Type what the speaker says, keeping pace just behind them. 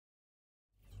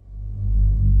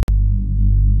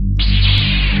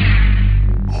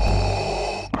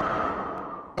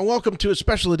and welcome to a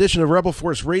special edition of Rebel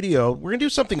Force Radio. We're going to do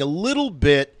something a little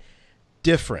bit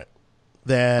different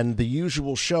than the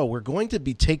usual show. We're going to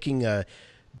be taking a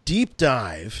deep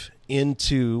dive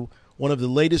into one of the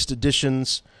latest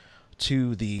additions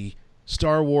to the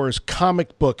Star Wars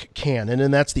comic book canon,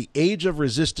 and that's the Age of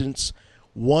Resistance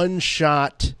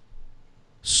one-shot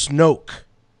Snoke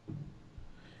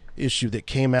issue that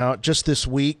came out just this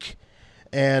week.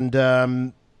 And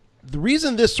the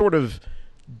reason this sort of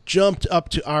jumped up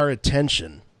to our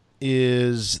attention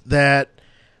is that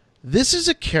this is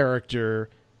a character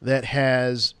that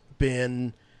has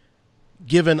been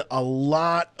given a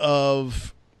lot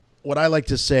of what I like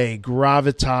to say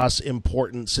gravitas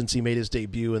importance since he made his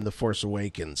debut in The Force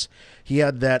Awakens. He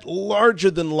had that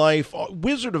larger-than-life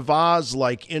Wizard of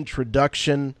Oz-like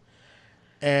introduction,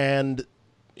 and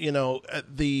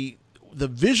the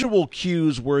visual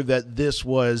cues were that this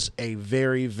was a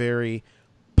very, very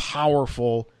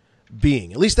powerful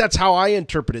being. At least that's how I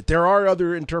interpret it. There are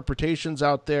other interpretations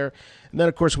out there. And then,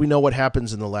 of course, we know what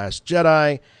happens in The Last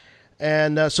Jedi.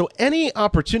 And so any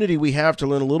opportunity we have to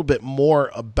learn a little bit more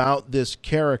about this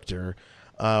character,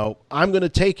 I'm going to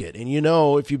take it. And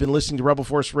if you've been listening to Rebel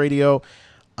Force Radio,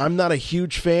 I'm not a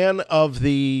huge fan of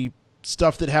the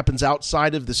stuff that happens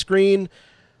outside of the screen,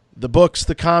 the books,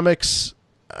 the comics.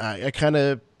 I kind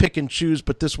of pick and choose,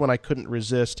 but this one I couldn't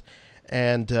resist.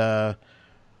 And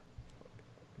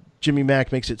Jimmy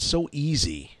Mack makes it so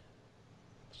easy.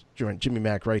 Jimmy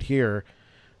Mack right here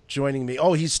joining me.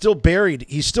 Oh, he's still buried.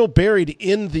 He's still buried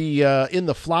in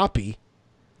the floppy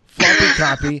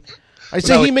copy. I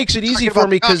say he makes it easy for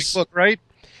me because, right?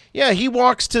 Yeah, he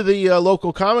walks to the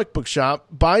local comic book shop,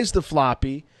 buys the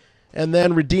floppy, and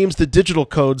then redeems the digital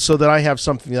code so that I have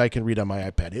something that I can read on my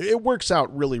iPad. It works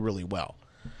out really, really well.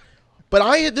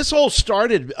 But this all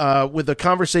started with a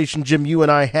conversation, Jim, you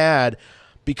and I had,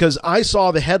 because I saw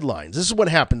the headlines. This is what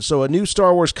happened. So a new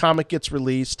Star Wars comic gets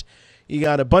released. You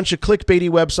got a bunch of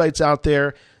clickbaity websites out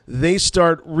there. They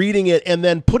start reading it and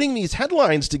then putting these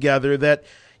headlines together that,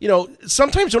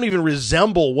 sometimes don't even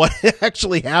resemble what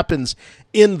actually happens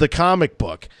in the comic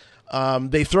book.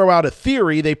 They throw out a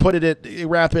theory, they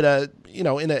wrap it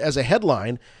as a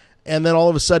headline, and then all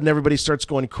of a sudden everybody starts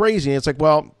going crazy. And it's like,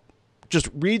 well, just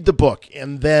read the book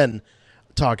and then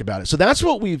talk about it. So that's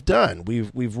what we've done.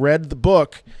 We've read the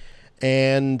book,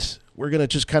 and we're going to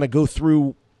just kind of go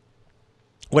through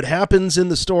what happens in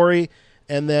the story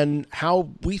and then how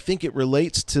we think it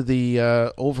relates to the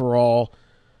overall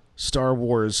Star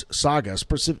Wars saga,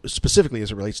 specifically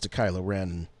as it relates to Kylo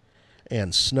Ren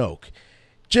and Snoke.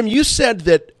 Jim, you said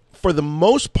that for the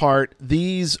most part,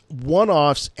 these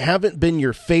one-offs haven't been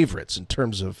your favorites in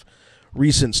terms of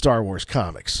recent Star Wars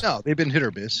comics. No, they've been hit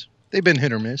or miss.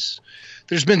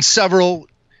 There's been several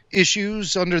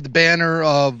issues under the banner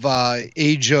of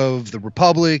Age of the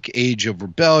Republic, Age of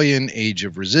Rebellion, Age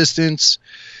of Resistance,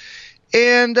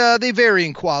 and they vary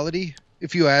in quality,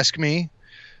 if you ask me.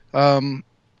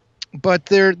 But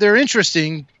they're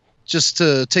interesting just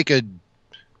to take a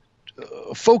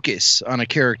focus on a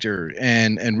character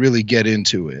and really get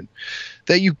into it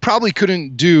that you probably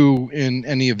couldn't do in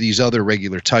any of these other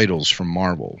regular titles from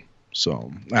Marvel.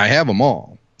 So I have them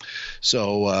all.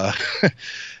 So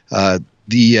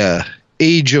the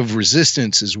Age of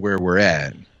Resistance is where we're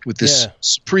at with this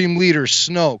Supreme Leader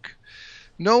Snoke.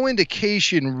 No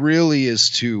indication really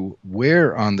as to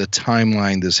where on the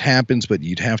timeline this happens, but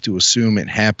you'd have to assume it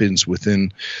happens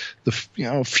within the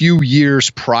few years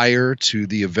prior to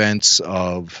the events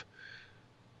of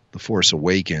The Force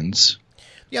Awakens.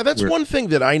 Yeah, that's one thing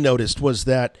that I noticed was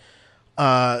that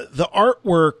the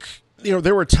artwork,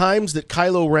 there were times that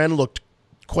Kylo Ren looked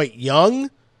quite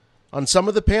young on some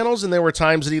of the panels, and there were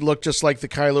times that he looked just like the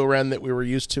Kylo Ren that we were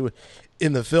used to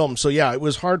in the film. So, yeah, it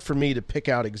was hard for me to pick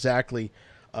out exactly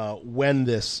when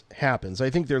this happens. I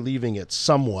think they're leaving it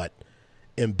somewhat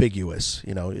ambiguous,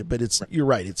 but you're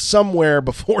right. It's somewhere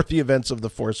before the events of The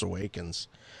Force Awakens.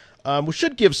 We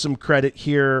should give some credit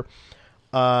here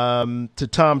to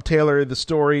Tom Taylor,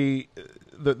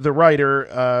 the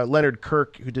writer, Leonard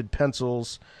Kirk, who did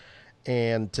pencils,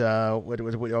 and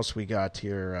what else we got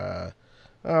here?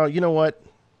 You know what?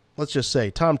 Let's just say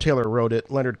Tom Taylor wrote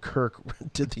it. Leonard Kirk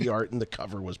did the art, and the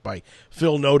cover was by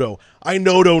Phil Noto. I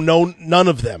know none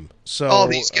of them. So all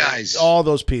these guys, all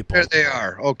those people, there they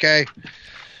are. Okay,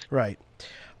 right.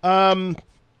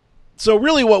 So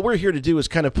really, what we're here to do is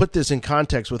kind of put this in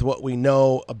context with what we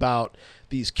know about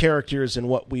these characters and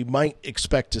what we might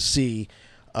expect to see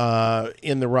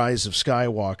in the Rise of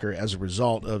Skywalker as a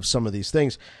result of some of these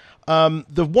things.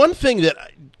 The one thing that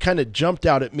kind of jumped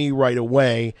out at me right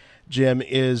away, Jim,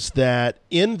 is that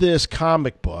in this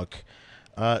comic book,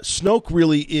 Snoke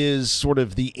really is sort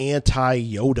of the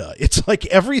anti-Yoda. It's like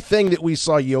everything that we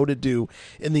saw Yoda do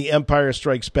in The Empire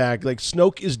Strikes Back, like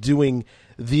Snoke is doing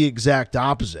the exact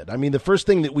opposite. I mean, the first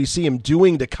thing that we see him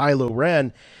doing to Kylo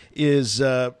Ren is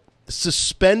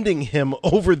suspending him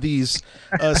over these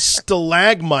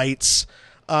stalagmites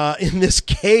in this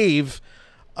cave,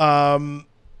 and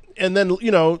then,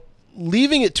 you know,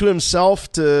 leaving it to him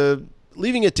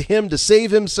to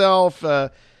save himself.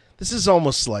 This is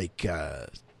almost like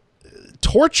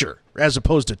torture as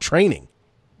opposed to training.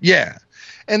 Yeah.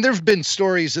 And there have been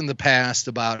stories in the past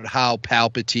about how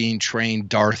Palpatine trained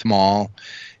Darth Maul.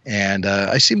 And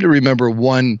I seem to remember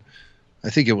one,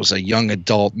 I think it was a young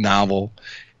adult novel,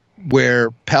 where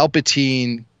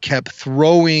Palpatine kept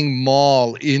throwing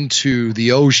Maul into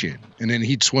the ocean. And then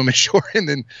he'd swim ashore, and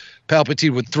then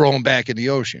Palpatine would throw him back in the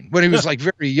ocean when he was like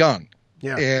very young.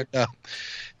 Yeah.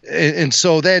 And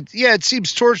so that, yeah, it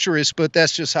seems torturous, but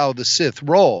that's just how the Sith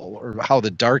roll, or how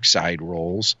the dark side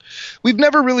rolls. We've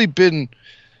never really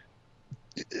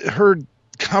heard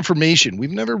confirmation.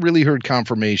 We've never really heard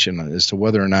confirmation as to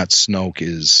whether or not Snoke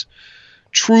is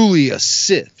truly a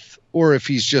Sith, or if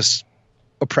he's just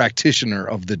a practitioner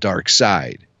of the dark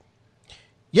side.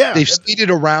 Yeah. They've skated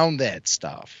around that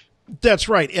stuff. That's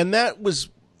right. And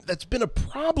that's been a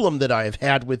problem that I've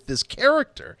had with this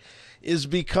character, is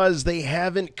because they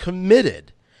haven't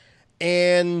committed.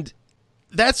 And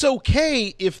that's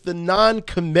okay if the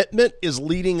non-commitment is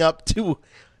leading up to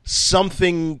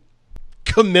something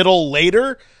committal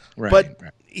later. Right, but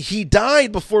right. He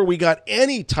died before we got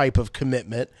any type of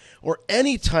commitment or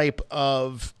any type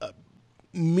of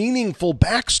meaningful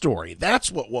backstory.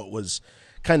 That's what was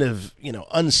kind of, you know,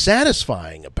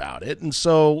 unsatisfying about it. And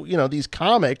so, you know, these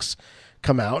comics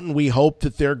come out, and we hope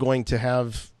that they're going to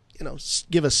have, you know,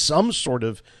 give us some sort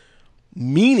of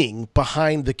meaning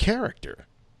behind the character.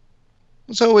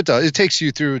 So it does. It takes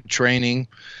you through training,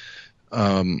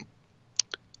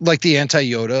 like the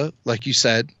anti-Yoda, like you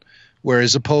said,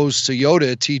 whereas opposed to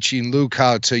Yoda teaching Luke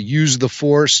how to use the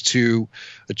Force to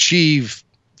achieve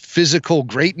physical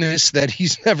greatness that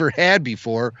he's never had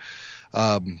before,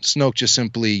 Snoke just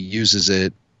simply uses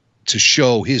it to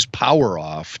show his power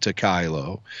off to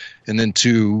Kylo, and then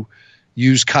to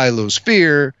use Kylo's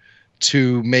fear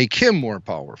to make him more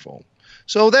powerful.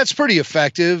 So that's pretty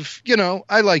effective. You know,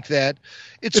 I like that.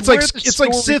 It's like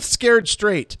Sith scared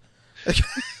straight.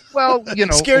 Well, you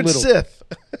know, scared Sith.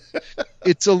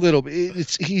 It's a little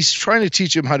bit. He's trying to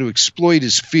teach him how to exploit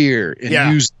his fear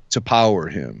and use it to power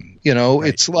him. You know,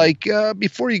 right. It's like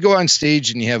before you go on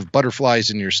stage and you have butterflies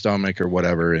in your stomach or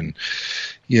whatever, and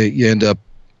you end up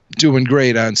doing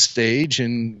great on stage,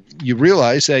 and you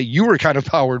realize that you were kind of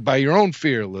powered by your own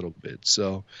fear a little bit.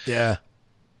 So yeah.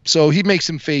 So he makes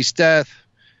him face death,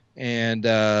 and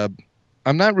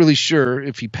I'm not really sure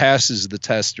if he passes the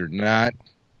test or not.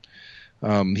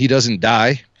 He doesn't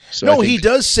die. So no, he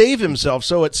does save himself.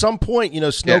 So at some point, you know,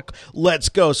 Snoke lets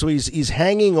go. So he's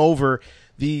hanging over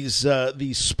these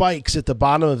spikes at the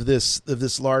bottom of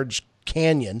this large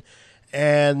canyon,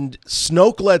 and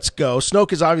Snoke lets go.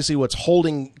 Snoke is obviously what's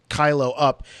holding Kylo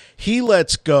up. He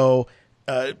lets go.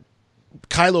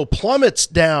 Kylo plummets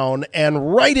down,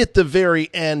 and right at the very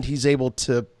end, he's able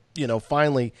to, you know,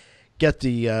 finally get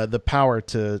the power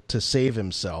to save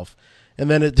himself. And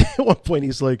then at one point,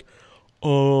 he's like,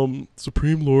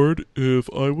 Supreme Lord, if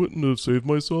I wouldn't have saved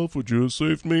myself, would you have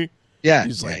saved me? Yeah.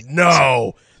 He's like,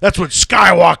 no, that's what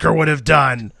Skywalker would have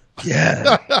done.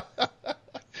 Yeah.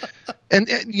 And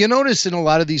you notice in a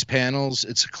lot of these panels,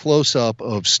 it's a close-up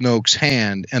of Snoke's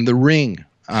hand and the ring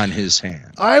on his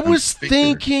hand. I was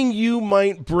thinking you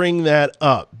might bring that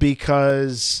up,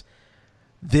 because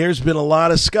there's been a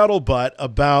lot of scuttlebutt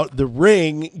about the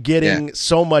ring getting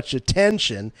so much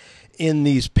attention in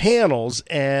these panels,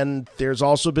 and there's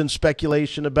also been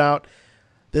speculation about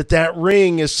that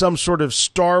ring is some sort of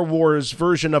Star Wars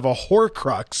version of a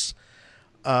Horcrux,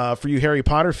 for you Harry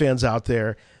Potter fans out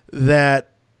there,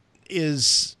 that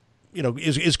is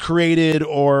created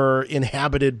or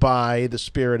inhabited by the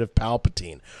spirit of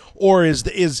Palpatine. Or is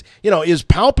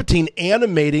Palpatine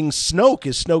animating Snoke?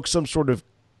 Is Snoke some sort of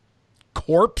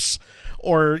corpse,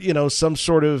 or, you know, some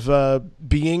sort of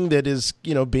being that is,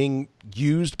 you know, being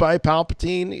used by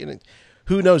Palpatine? You know,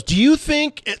 who knows? Do you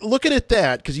think, looking at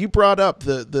that, because you brought up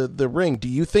the ring, do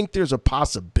you think there's a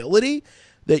possibility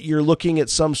that you're looking at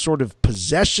some sort of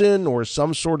possession or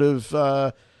some sort of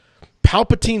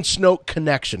Palpatine-Snoke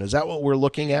connection? Is that what we're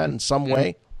looking at in some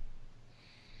way?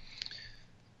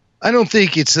 I don't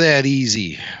think it's that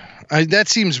easy. That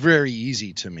seems very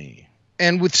easy to me.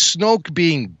 And with Snoke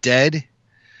being dead,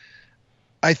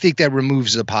 I think that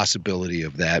removes the possibility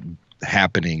of that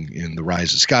happening in The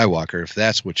Rise of Skywalker, if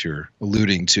that's what you're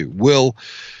alluding to. Will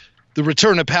the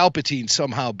return of Palpatine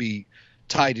somehow be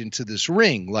tied into this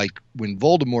ring, like when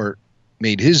Voldemort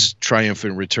made his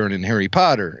triumphant return in Harry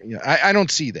Potter? I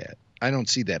don't see that.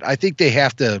 I think they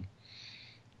have to,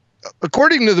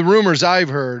 according to the rumors I've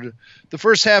heard, the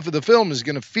first half of the film is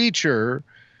going to feature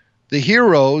the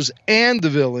heroes and the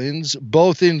villains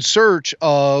both in search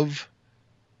of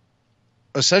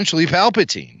essentially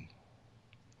Palpatine.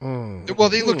 Well,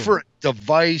 they look for a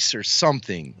device or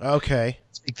something. Okay.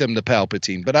 To take them to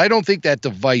Palpatine. But I don't think that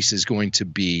device is going to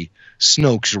be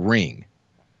Snoke's ring.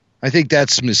 I think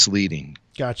that's misleading.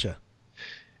 Gotcha.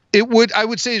 I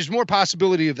would say there's more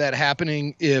possibility of that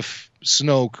happening if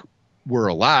Snoke were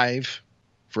alive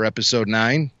for episode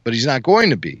 9, but he's not going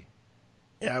to be.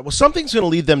 Yeah, well, something's going to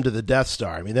lead them to the Death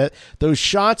Star. I mean, those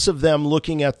shots of them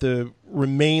looking at the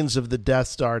remains of the Death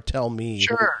Star tell me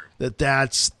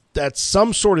that's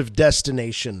some sort of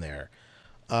destination there.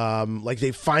 Like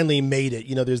they finally made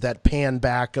it. There's that pan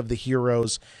back of the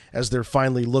heroes as they're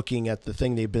finally looking at the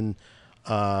thing they've been,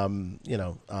 on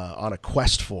a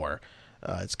quest for.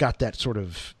 It's got that sort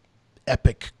of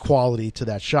epic quality to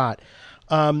that shot.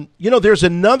 There's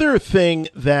another thing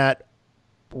that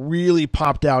really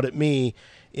popped out at me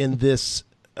in this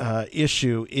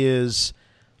issue is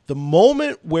the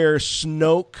moment where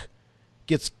Snoke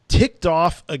gets ticked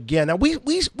off again. Now we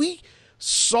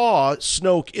saw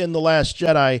Snoke in The Last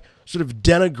Jedi sort of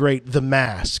denigrate the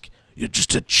mask. You're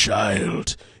just a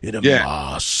child in a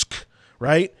mask,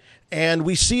 right? And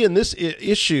we see in this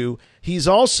issue, he's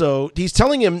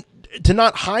telling him to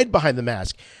not hide behind the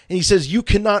mask. And he says, you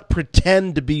cannot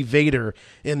pretend to be Vader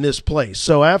in this place.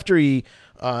 So after he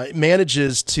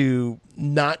manages to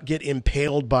not get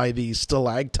impaled by the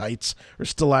stalactites or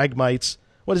stalagmites,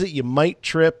 what is it? You might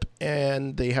trip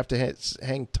and they have to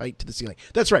hang tight to the ceiling.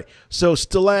 That's right. So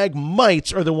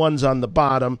stalagmites are the ones on the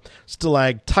bottom.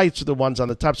 Stalactites are the ones on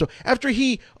the top. So after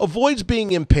he avoids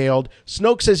being impaled,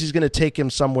 Snoke says he's going to take him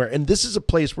somewhere. And this is a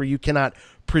place where you cannot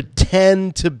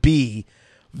pretend to be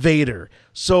Vader.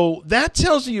 So that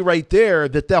tells you right there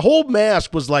that the whole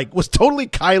mask was totally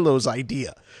Kylo's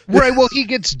idea. Right. Well, he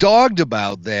gets dogged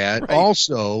about that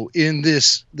also in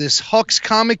this Hux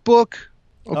comic book.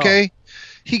 Okay.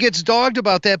 He gets dogged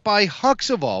about that by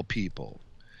Hux of all people.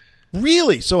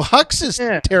 Really? So Hux is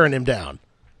tearing him down.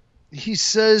 He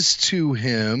says to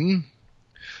him,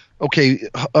 okay,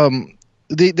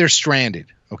 they're stranded.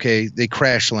 Okay. They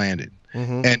crash landed.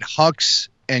 Mm-hmm. And Hux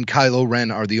and Kylo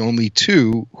Ren are the only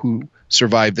two who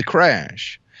survived the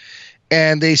crash.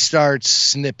 And they start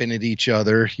snipping at each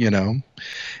other,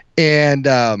 And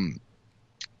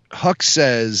Hux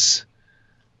says,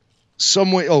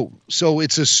 so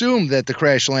it's assumed that the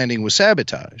crash landing was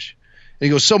sabotage. And he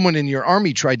goes, someone in your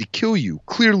army tried to kill you.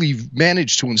 Clearly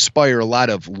managed to inspire a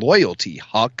lot of loyalty,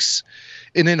 Hux.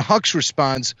 And then Hux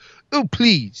responds, oh,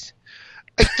 please.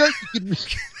 I thought you could...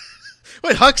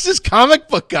 Wait, Hux is comic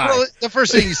book guy. Well, the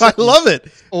first thing he said, I love it.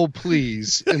 Oh,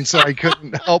 please. And so I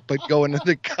couldn't help but go into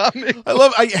the comic. I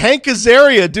love Hank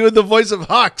Azaria doing the voice of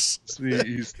Hux.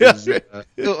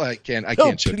 I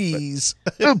can't. Please.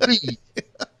 Oh, please.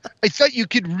 I thought you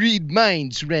could read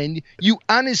minds, Ren. You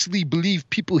honestly believe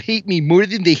people hate me more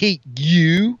than they hate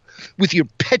you with your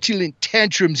petulant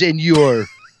tantrums and your...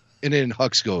 And then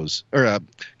Hux goes, or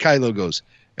Kylo goes,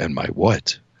 and my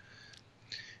what?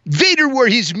 Vader wore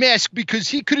his mask because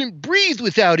he couldn't breathe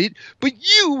without it, but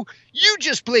you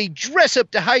just play dress up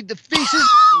to hide the faces of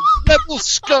your rebel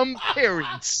scum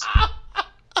parents.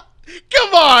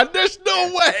 Come on, there's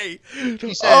no way.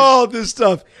 Says, this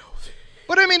stuff.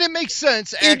 But I mean, it makes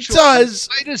sense. Actually. It does.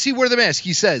 Why does he wear the mask?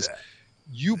 He says,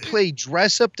 you play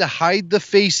dress up to hide the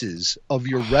faces of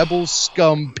your rebel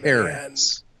scum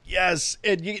parents. Man. Yes,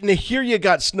 and here you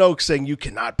got Snoke saying you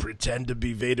cannot pretend to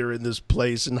be Vader in this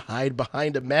place and hide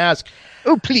behind a mask.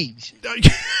 Oh, please.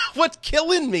 What's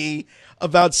killing me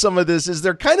about some of this is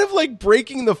they're kind of like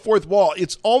breaking the fourth wall.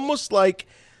 It's almost like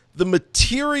the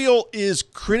material is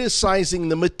criticizing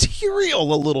the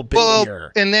material a little bit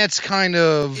here. And that's kind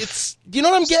of... you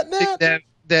know what I'm getting at?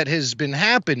 That has been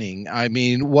happening. I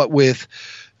mean, what with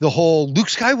the whole Luke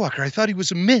Skywalker, I thought he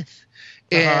was a myth.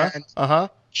 And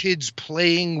kids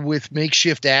playing with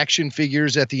makeshift action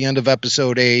figures at the end of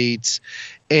episode 8,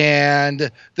 and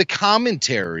the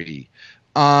commentary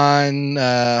on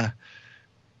there's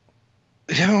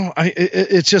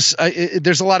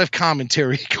a lot of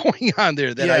commentary going on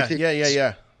there that I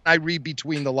think I read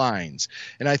between the lines,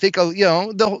 and I think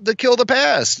the kill the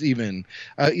past even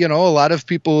a lot of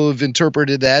people have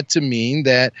interpreted that to mean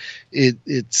that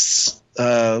it's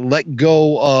let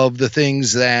go of the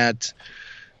things that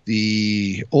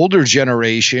the older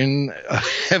generation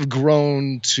have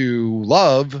grown to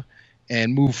love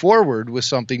and move forward with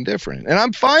something different. And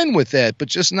I'm fine with that, but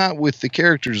just not with the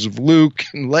characters of Luke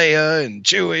and Leia and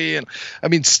Chewie. And I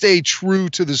mean, stay true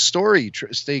to the story,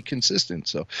 stay consistent.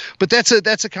 So, but that's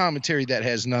a commentary that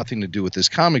has nothing to do with this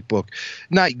comic book.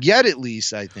 Not yet, at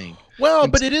least, I think. Well,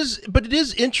 but it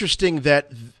is interesting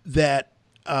that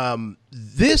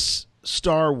this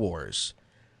Star Wars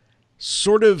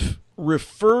sort of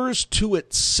refers to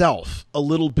itself a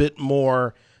little bit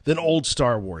more than old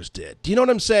Star Wars did. Do you know what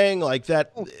I'm saying? Like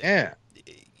that. Oh, yeah.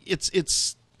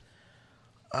 It's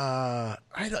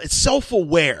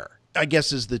self-aware, I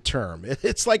guess is the term.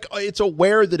 It's like it's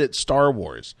aware that it's Star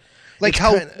Wars. Like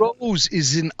how Rose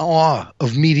is in awe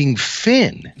of meeting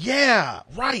Finn. Yeah,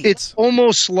 right. It's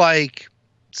almost like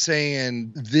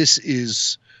saying this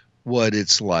is what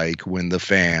it's like when the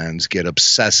fans get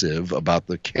obsessive about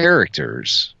the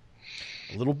characters.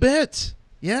 A little bit.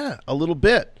 Yeah, a little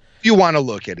bit. You want to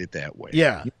look at it that way.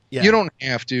 Yeah. You don't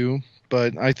have to,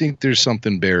 but I think there's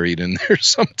something buried in there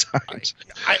sometimes.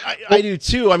 I do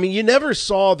too. I mean, you never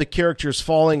saw the characters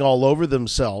falling all over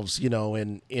themselves,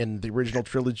 in the original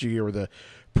trilogy or the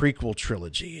prequel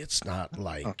trilogy. It's not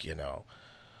like,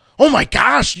 oh my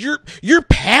gosh, you're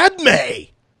Padme.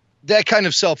 That kind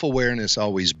of self-awareness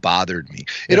always bothered me.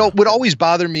 It would always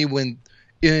bother me when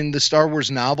in the Star Wars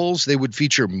novels, they would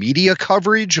feature media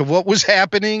coverage of what was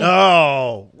happening.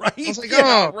 Oh, right. I was like,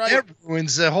 right. That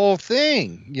ruins the whole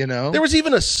thing, There was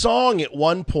even a song at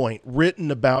one point written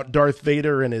about Darth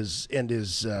Vader and his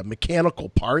mechanical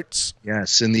parts.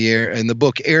 Yes, in the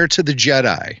book Heir to the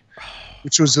Jedi,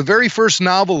 which was the very first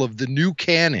novel of the new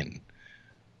canon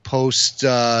post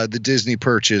the Disney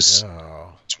purchase,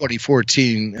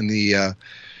 2014, and the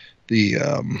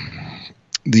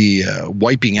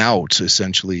wiping out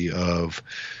essentially of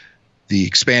the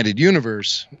expanded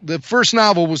universe. The first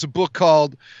novel was a book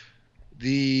called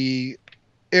The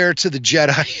Heir to the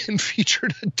Jedi and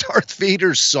featured a Darth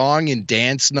Vader song and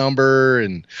dance number.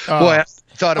 And I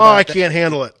thought about I can't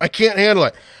handle it. I can't handle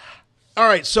it. All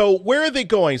right. So where are they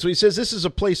going? So he says, this is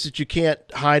a place that you can't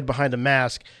hide behind a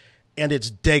mask, and it's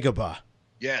Dagobah.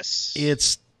 Yes.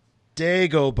 It's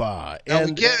Dagobah.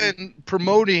 And again,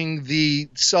 promoting the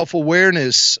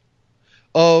self-awareness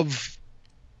of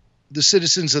the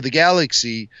citizens of the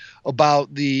galaxy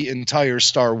about the entire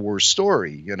Star Wars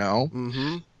story,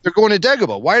 Mm-hmm. They're going to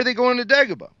Dagobah. Why are they going to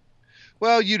Dagobah?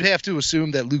 Well, you'd have to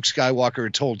assume that Luke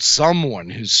Skywalker told someone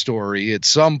his story at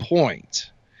some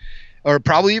point, or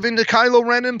probably even to Kylo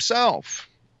Ren himself,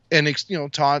 and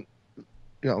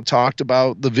talked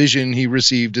about the vision he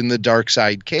received in the dark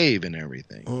side cave and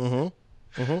everything.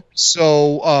 Mm-hmm. Mm-hmm.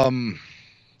 So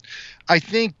I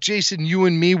think, Jason, you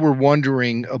and me were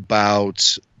wondering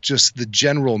about just the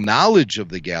general knowledge of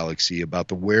the galaxy, about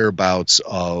the whereabouts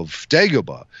of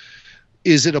Dagobah.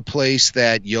 Is it a place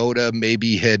that Yoda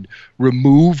maybe had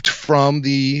removed from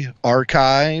the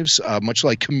archives, much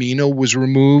like Kamino was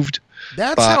removed?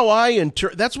 That's how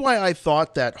that's why I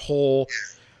thought that whole,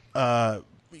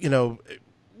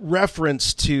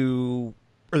 reference to,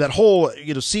 or that whole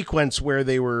sequence where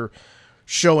they were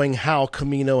showing how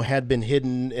Kamino had been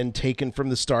hidden and taken from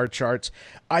the star charts.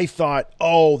 I thought,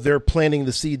 they're planting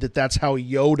the seed that's how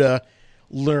Yoda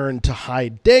learned to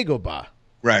hide Dagobah.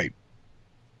 Right.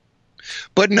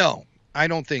 But no, I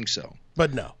don't think so.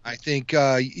 But no, I think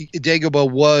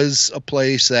Dagobah was a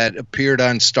place that appeared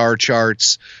on star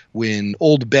charts when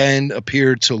Old Ben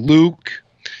appeared to Luke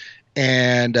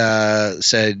and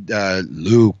said,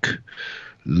 Luke,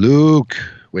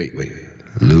 wait,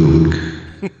 Luke,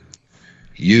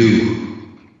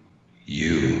 you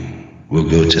will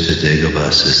go to the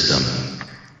Dagobah system.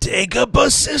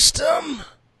 Dagobah system?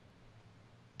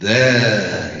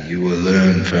 There you will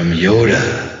learn from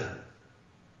Yoda,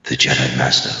 the Jedi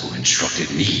Master who instructed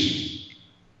me.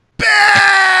 Ben!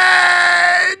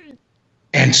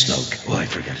 And Snoke. Oh, I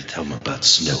forgot to tell him about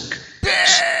Snoke. Ben!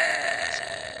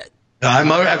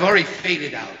 I've already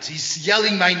faded out. He's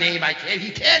yelling my name. He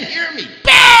can't hear me.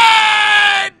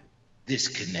 Ben! This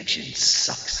connection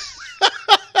sucks.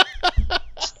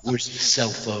 Worst cell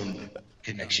phone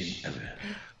connection ever.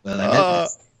 Well, I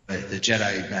met the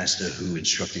Jedi Master who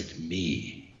instructed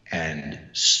me and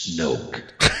Snoke.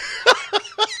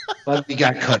 But we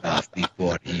got cut off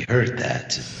before he heard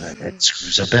that. That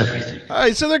screws up everything. All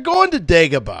right, so they're going to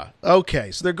Dagobah. Okay,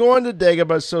 so they're going to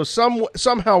Dagobah. So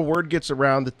somehow word gets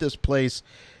around that this place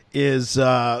is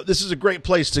this is a great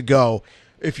place to go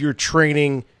if you're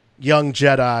training young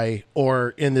Jedi,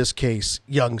 or in this case,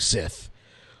 young Sith.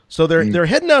 So they're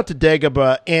heading out to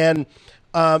Dagobah, and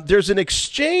There's an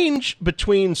exchange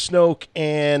between Snoke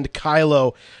and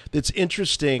Kylo that's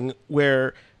interesting,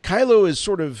 where Kylo is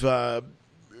sort of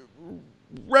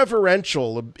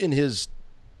reverential in his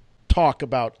talk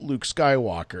about Luke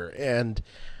Skywalker, and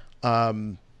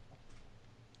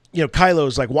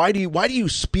Kylo's like, why do you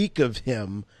speak of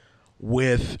him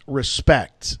with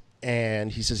respect?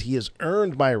 And he says, he has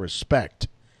earned my respect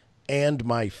and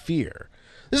my fear.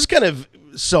 This is kind of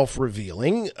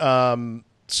self-revealing.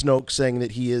 Snoke saying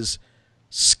that he is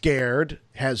scared,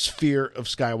 has fear of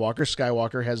Skywalker.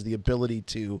 Skywalker has the ability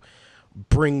to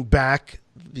bring back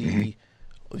the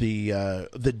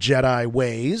Jedi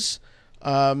ways.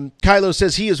 Kylo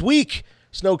says he is weak.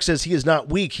 Snoke says he is not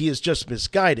weak. He is just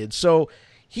misguided. So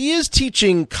he is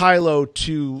teaching Kylo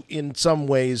to, in some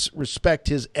ways, respect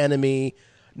his enemy,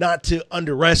 not to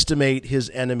underestimate his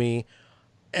enemy,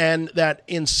 and that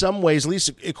in some ways, at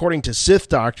least according to Sith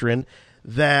doctrine,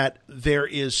 that there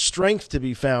is strength to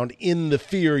be found in the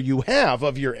fear you have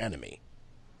of your enemy.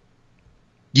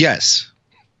 Yes.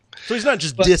 So he's not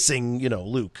just dissing,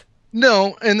 Luke.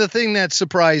 No, and the thing that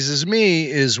surprises me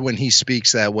is when he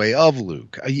speaks that way of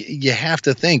Luke. You have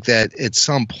to think that at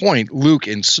some point Luke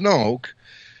and Snoke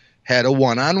had a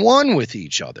one-on-one with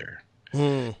each other,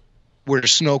 where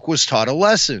Snoke was taught a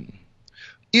lesson.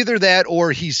 Either that,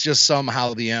 or he's just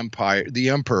somehow the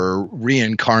Emperor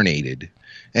reincarnated,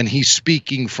 and he's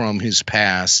speaking from his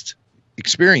past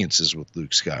experiences with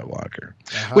Luke Skywalker,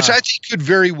 which I think could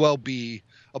very well be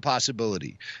a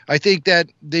possibility. I think that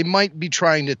they might be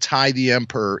trying to tie the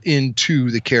Emperor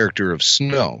into the character of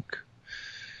Snoke.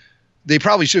 They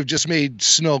probably should have just made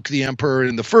Snoke the Emperor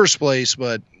in the first place,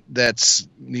 but that's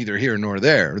neither here nor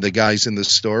there. The guy's in the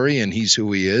story, and he's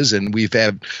who he is, and we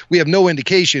have no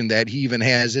indication that he even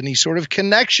has any sort of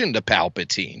connection to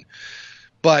Palpatine.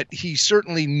 But he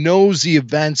certainly knows the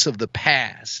events of the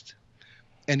past,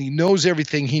 and he knows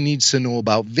everything he needs to know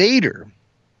about Vader.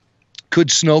 Could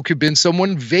Snoke have been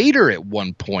someone Vader at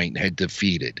one point had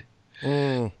defeated?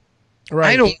 Right.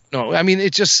 I don't know. I mean,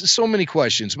 it's just so many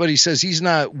questions. But he says he's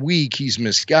not weak, he's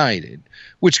misguided,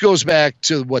 which goes back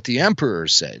to what the Emperor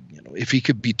said. If he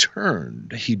could be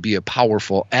turned, he'd be a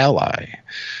powerful ally.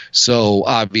 So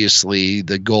obviously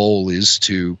the goal is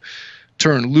to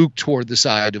turn Luke toward the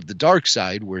side of the dark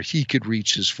side where he could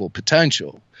reach his full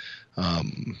potential,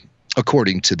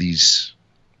 according to these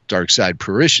dark side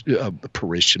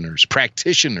practitioners.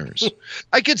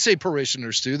 I could say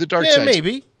parishioners too. The dark side,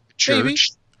 maybe church, maybe.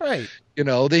 Right?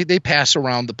 They pass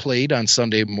around the plate on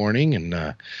Sunday morning,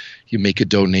 and you make a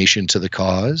donation to the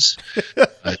cause,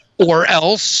 or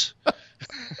else.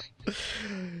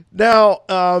 Now,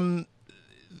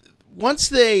 once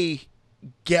they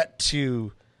get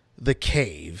to the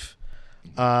cave,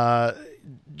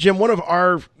 Jim, one of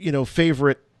our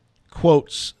favorite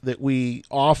quotes that we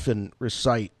often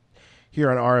recite here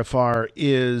on RFR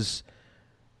is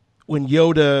when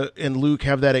Yoda and Luke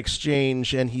have that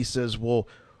exchange, and he says, well,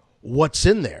 what's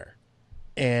in there?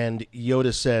 And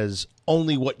Yoda says,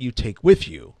 only what you take with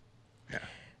you. Yeah.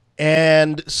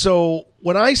 And so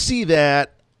when I see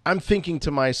that, I'm thinking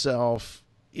to myself,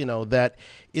 that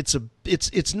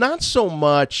it's not so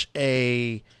much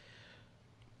that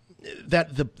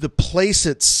the place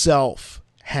itself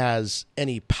has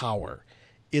any power.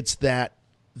 It's that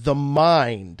the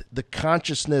mind, the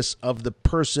consciousness of the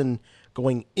person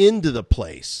going into the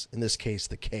place, in this case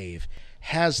the cave,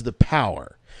 has the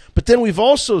power. But then we've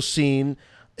also seen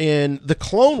in the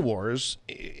Clone Wars,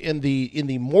 in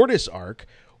the Mortis arc,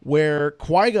 where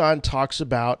Qui-Gon talks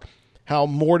about how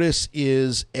Mortis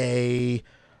is a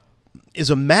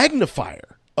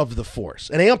magnifier of the Force,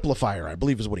 an amplifier, I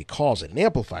believe is what he calls it, an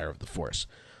amplifier of the Force.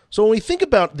 So when we think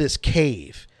about this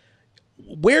cave,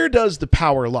 where does the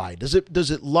power lie? Does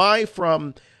it lie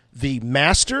from the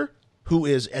master who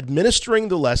is administering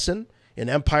the lesson? In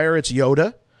Empire, it's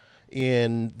Yoda.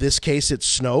 In this case,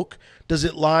 it's Snoke. Does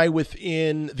it lie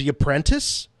within the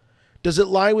apprentice? Does it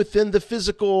lie within the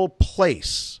physical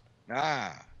place?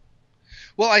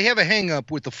 Well, I have a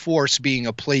hang-up with the Force being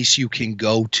a place you can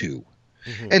go to.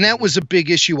 Mm-hmm. And that was a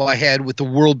big issue I had with the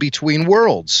world between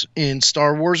worlds in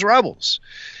Star Wars Rebels,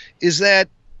 is that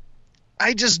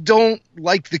I just don't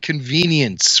like the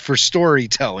convenience for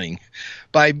storytelling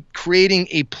by creating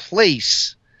a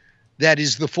place that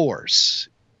is the Force.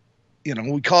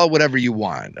 We call it whatever you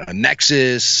want, a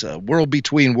nexus, a world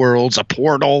between worlds, a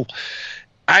portal.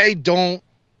 I don't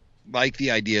like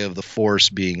the idea of the Force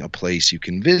being a place you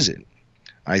can visit.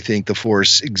 I think the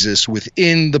Force exists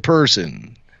within the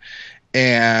person,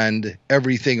 and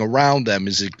everything around them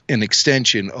is an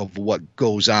extension of what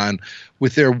goes on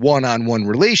with their one-on-one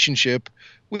relationship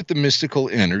with the mystical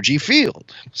energy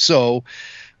field. So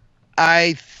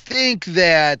I think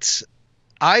that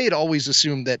I had always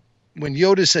assumed that when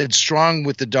Yoda said strong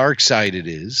with the dark side it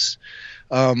is,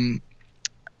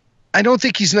 I don't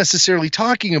think he's necessarily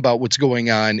talking about what's going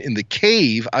on in the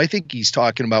cave. I think he's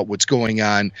talking about what's going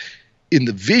on in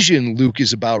the vision Luke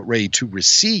is about ready to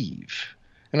receive.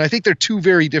 And I think they're two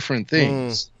very different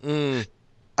things.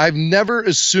 I've never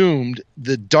assumed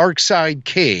the dark side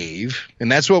cave,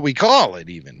 and that's what we call it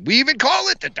even. We even call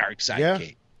it the dark side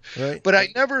cave. Right. But I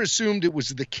never assumed it was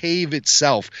the cave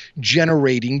itself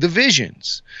generating the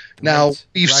visions. Now,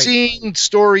 we've seen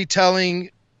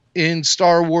storytelling in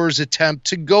Star Wars attempt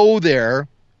to go there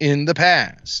in the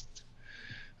past.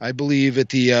 I believe at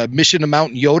the Mission to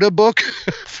Mount Yoda book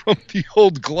from the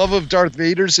old Glove of Darth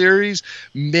Vader series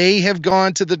may have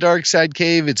gone to the dark side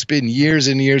cave. It's been years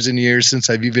and years and years since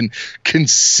I've even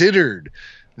considered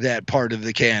that part of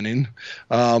the canon.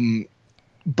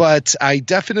 But I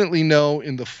definitely know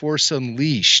in The Force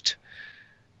Unleashed,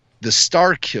 the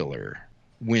Star Killer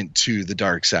went to the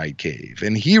dark side cave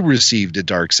and he received a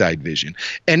dark side vision.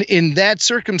 And in that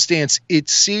circumstance, it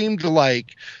seemed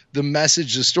like the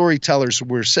message the storytellers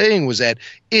were saying was that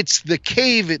it's the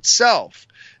cave itself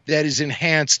that is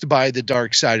enhanced by the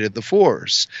dark side of the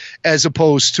Force, as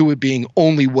opposed to it being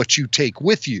only what you take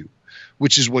with you,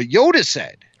 which is what Yoda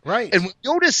said. Right. And when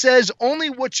Yoda says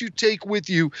only what you take with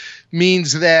you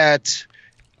means that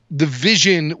the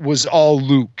vision was all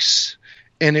Luke's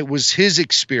and it was his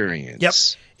experience. Yep.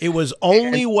 It was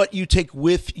only what you take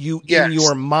with you in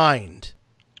your mind.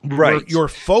 Right. Your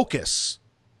focus.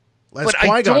 As but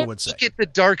Qui-Gon I don't would say. look at the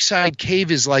dark side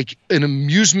cave as like an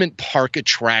amusement park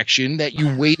attraction that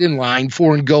you wait in line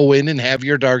for and go in and have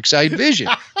your dark side vision.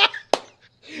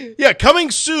 Yeah,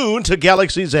 coming soon to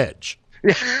Galaxy's Edge.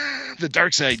 The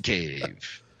dark side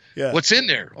cave. Yeah. What's in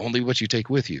there? Only what you take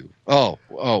with you. Well,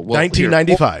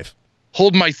 1995. Here,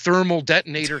 hold my thermal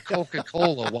detonator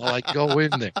Coca-Cola while I go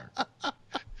in there.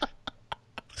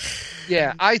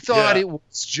 Yeah, I thought it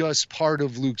was just part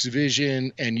of Luke's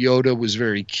vision, and Yoda was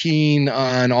very keen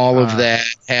on all of that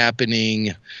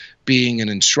happening, being an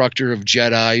instructor of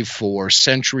Jedi for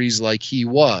centuries like he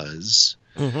was.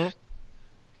 Mm-hmm.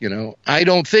 You know, I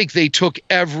don't think they took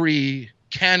every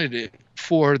candidate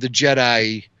for the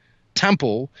Jedi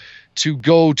Temple to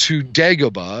go to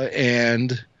Dagobah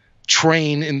and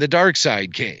train in the dark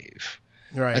side cave.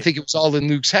 Right. I think it was all in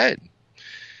Luke's head.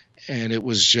 And it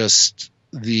was just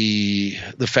the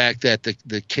fact that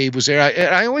the cave was there.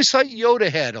 I always thought Yoda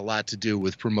had a lot to do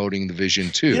with promoting the vision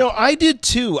too. You know, I did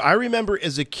too. I remember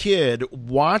as a kid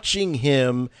watching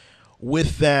him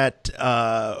with that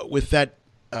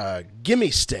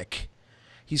gimme stick.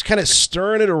 He's kind of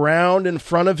stirring it around in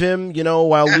front of him, you know,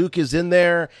 while Luke is in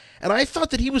there. And I thought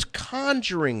that he was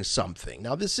conjuring something.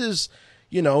 Now, this is,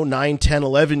 9, 10,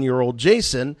 11-year-old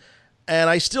Jason, and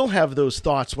I still have those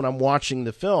thoughts when I'm watching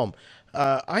the film.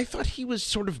 I thought he was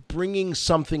sort of bringing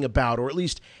something about, or at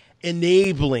least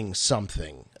enabling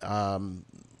something. I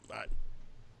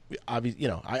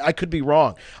could be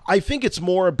wrong. I think it's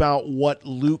more about what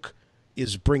Luke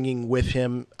is bringing with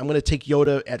him. I'm going to take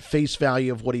Yoda at face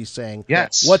value of what he's saying.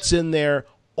 Yes. What's in there,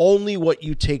 only what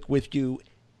you take with you.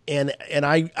 And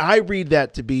I read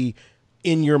that to be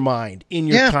in your mind, in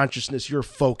your consciousness, your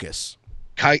focus.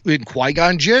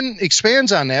 Qui-Gon Jinn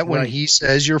expands on that when he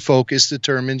says your focus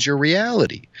determines your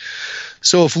reality.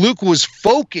 So if Luke was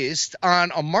focused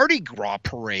on a Mardi Gras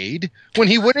parade, when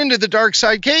he went into the dark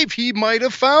side cave, he might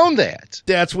have found that.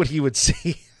 That's what he would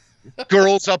see.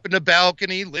 Girls up in the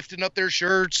balcony, lifting up their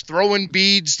shirts, throwing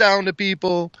beads down to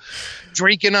people,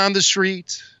 drinking on the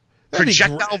street,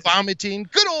 projectile vomiting.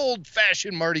 Good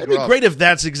old-fashioned Mardi Gras. It'd be great if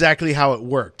that's exactly how it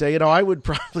worked. I would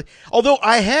probably... Although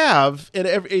I have,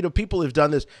 and people have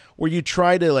done this, where you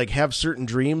try to have certain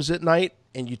dreams at night,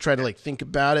 and you try to think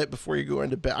about it before you go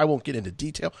into bed. I won't get into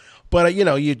detail, but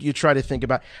you try to think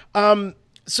about it.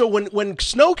 So when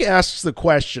Snoke asks the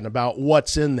question about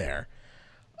what's in there,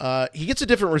 he gets a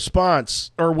different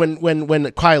response, or when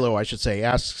Kylo, I should say,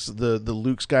 asks the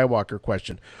Luke Skywalker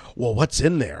question, well, what's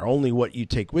in there? Only what you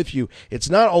take with you. It's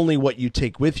not only what you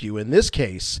take with you. In this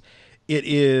case, it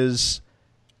is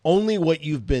only what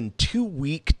you've been too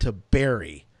weak to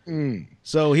bury.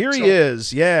 So here he is,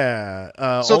 so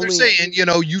they're saying,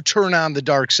 you turn on the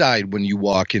dark side when you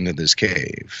walk into this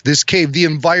cave. This cave, the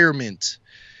environment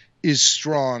is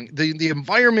strong. The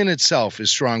environment itself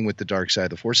is strong with the dark side of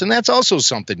the Force, and that's also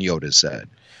something Yoda said.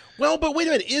 Well, but wait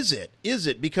a minute, is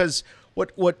it? Because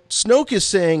what Snoke is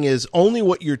saying is only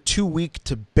what you're too weak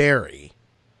to bury.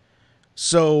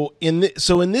 So in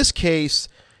this case,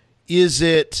 is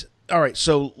it all right?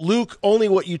 So Luke, only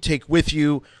what you take with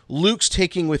you. Luke's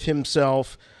taking in with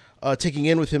himself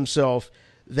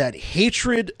that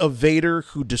hatred of Vader,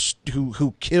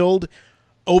 who killed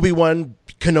Obi-Wan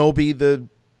Kenobi, the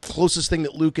closest thing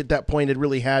that Luke at that point had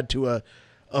really had to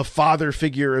a father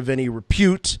figure of any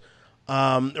repute,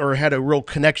 or had a real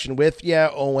connection with. Yeah,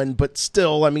 Owen, but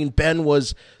still, I mean, Ben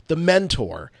was the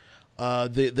mentor,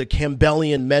 the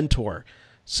Campbellian mentor.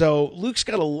 So Luke's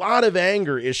got a lot of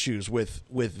anger issues with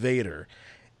Vader,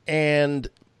 and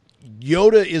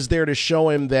Yoda is there to show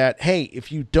him that, hey,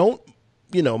 if you don't,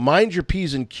 mind your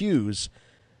P's and Q's,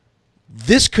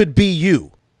 this could be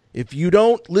you. If you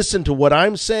don't listen to what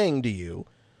I'm saying to you,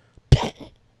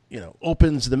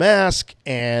 opens the mask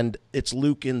and it's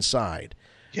Luke inside.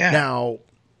 Yeah. Now,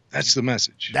 that's the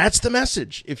message. That's the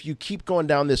message. If you keep going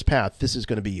down this path, this is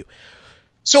going to be you.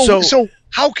 So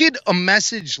how could a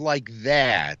message like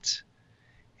that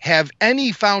have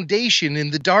any foundation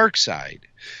in the dark side?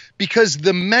 Because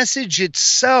the message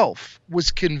itself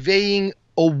was conveying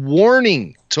a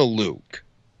warning to Luke.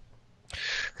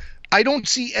 I don't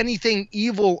see anything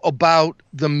evil about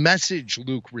the message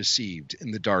Luke received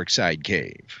in the dark side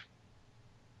cave.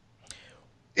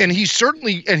 And he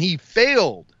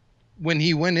failed when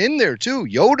he went in there too.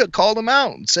 Yoda called him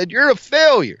out and said, "You're a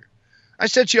failure. I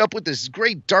set you up with this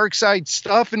great dark side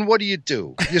stuff, and what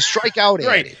do? You strike out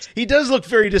right. at it." He does look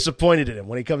very disappointed in him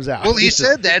when he comes out. Well, he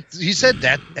said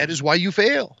that is why you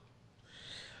fail.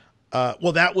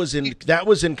 Well, that was in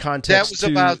context. That was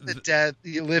about the death,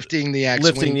 lifting the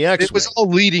X-wing. Lifting the X-wing. It was all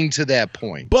leading to that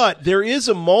point. But there is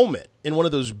a moment in one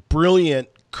of those brilliant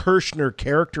Kirshner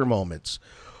character moments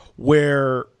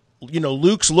where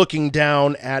Luke's looking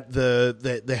down at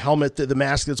the helmet, the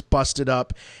mask that's busted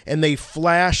up, and they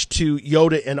flash to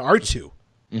Yoda and R2.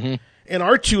 Mm-hmm. And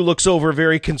R2 looks over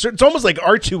very concerned. It's almost like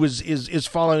R2 is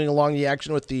following along the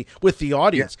action with the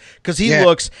audience, because he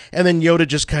looks, and then Yoda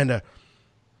just kind of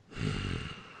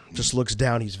just looks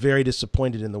down. He's very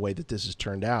disappointed in the way that this has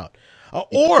turned out.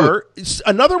 Or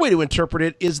another way to interpret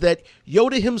it is that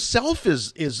Yoda himself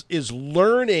is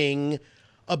learning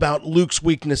about Luke's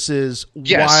weaknesses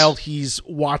while he's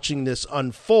watching this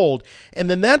unfold. And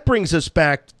then that brings us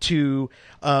back to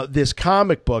this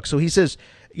comic book. So he says,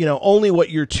 only what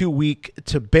you're too weak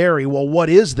to bury. Well, what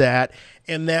is that?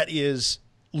 And that is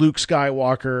Luke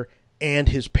Skywalker and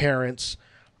his parents,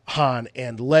 Han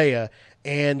and Leia.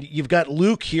 And you've got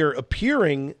Luke here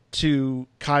appearing to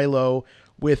Kylo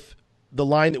with the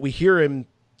line that we hear him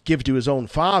give to his own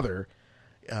father.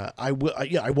 I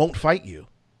won't fight you.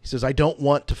 He says, I don't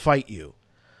want to fight you.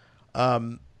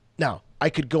 Now, I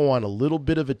could go on a little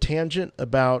bit of a tangent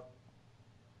about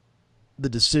the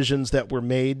decisions that were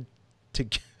made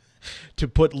to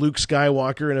put Luke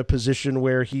Skywalker in a position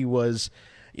where he was,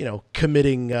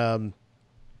 committing.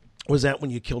 Was that when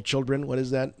you kill children? What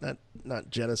is that? Not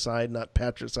genocide, not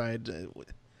patricide.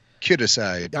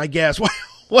 Kidicide. I guess.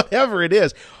 Whatever it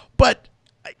is. But,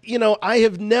 it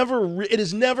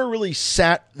has never really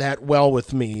sat that well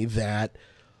with me that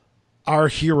our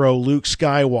hero, Luke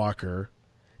Skywalker,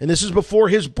 and this is before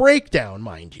his breakdown,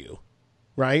 mind you,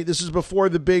 right? This is before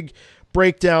the big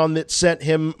breakdown that sent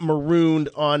him marooned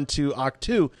onto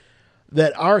Ahch-To,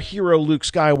 that our hero, Luke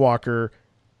Skywalker,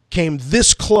 came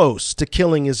this close to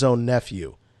killing his own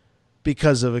nephew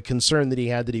because of a concern that he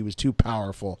had that he was too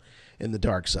powerful in the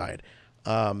dark side.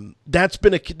 That's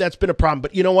been a problem.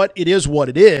 But you know what? It is what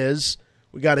it is.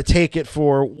 We got to take it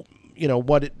for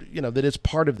that it's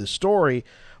part of the story.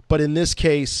 But in this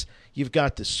case, you've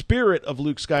got the spirit of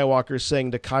Luke Skywalker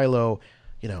saying to Kylo,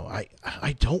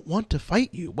 I don't want to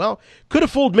fight you. Well, could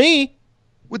have fooled me.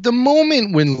 With the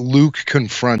moment when Luke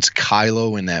confronts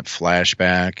Kylo in that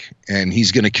flashback and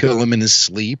he's going to kill him in his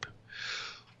sleep,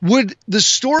 would the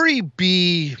story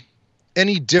be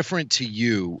any different to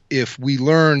you if we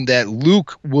learned that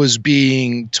Luke was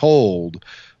being told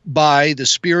by the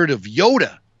spirit of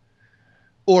Yoda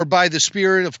or by the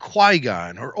spirit of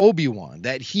Qui-Gon or Obi-Wan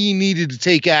that he needed to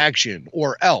take action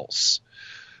or else?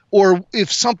 Or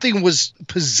if something was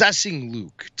possessing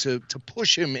Luke to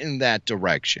push him in that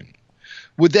direction?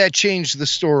 Would that change the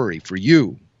story for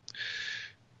you?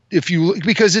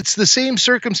 Because it's the same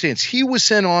circumstance. He was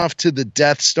sent off to the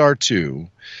Death Star 2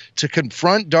 to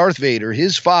confront Darth Vader,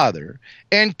 his father,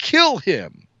 and kill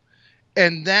him.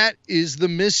 And that is the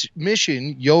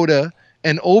mission Yoda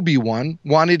and Obi-Wan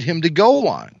wanted him to go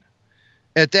on.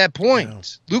 At that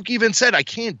point, Luke even said, I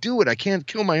can't do it. I can't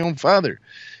kill my own father.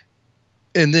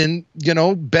 And then,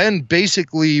 Ben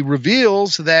basically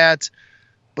reveals that,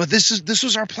 but this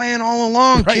was our plan all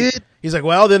along, kid. He's like,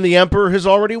 well, then the Emperor has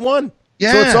already won.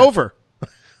 Yeah. So it's over.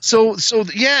 So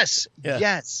yes.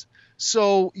 Yes.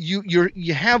 So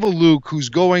you have a Luke who's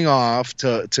going off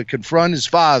to confront his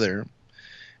father,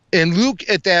 And Luke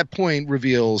at that point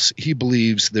reveals he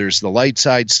believes there's the light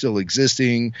side still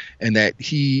existing, and that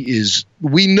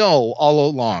we know all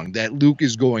along that Luke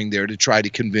is going there to try to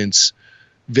convince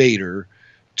Vader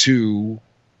to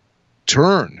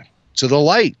turn to the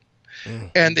light.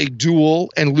 And they duel,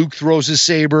 and Luke throws his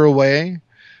saber away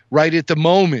right at the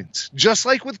moment, just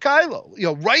like with Kylo.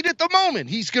 Right at the moment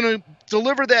he's going to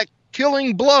deliver that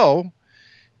killing blow,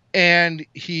 and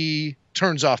he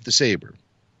turns off the saber.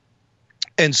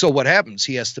 And so what happens?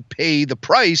 He has to pay the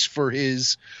price for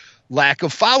his lack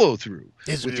of follow through.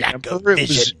 His lack of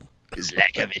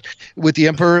it. With the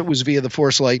Emperor, it was via the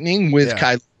Force lightning. With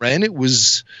Kylo Ren, it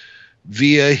was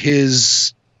via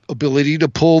his ability to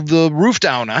pull the roof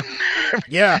down on.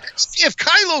 Yeah. If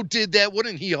Kylo did that,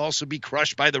 wouldn't he also be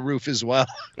crushed by the roof as well?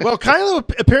 Well, Kylo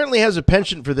apparently has a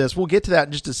penchant for this. We'll get to that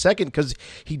in just a second, because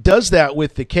he does that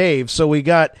with the cave. So we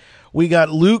got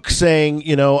Luke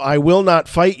saying, I will not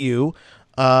fight you,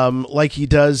 like he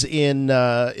does in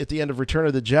at the end of Return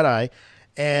of the Jedi,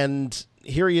 and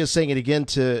here he is saying it again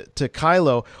to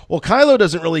Kylo. Well, Kylo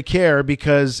doesn't really care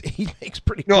because he makes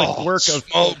pretty quick work of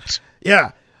smoked.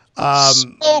 Yeah.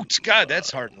 Smoked. God,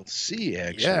 that's hard to see,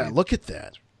 actually. Yeah, look at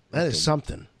that. That is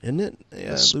something, isn't it?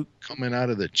 Yeah, Luke coming out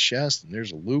of the chest, and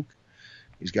there's a Luke.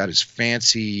 He's got his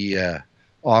fancy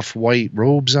off-white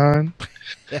robes on.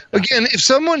 Again, if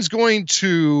someone's going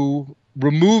to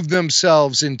remove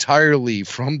themselves entirely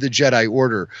from the Jedi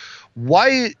Order,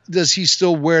 why does he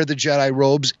still wear the Jedi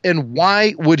robes, and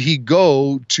why would he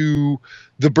go to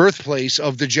the birthplace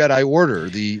of the Jedi Order,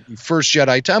 the first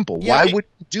Jedi Temple? Why would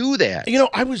he do that?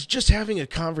 I was just having a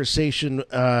conversation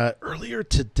earlier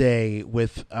today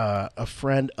with a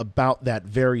friend about that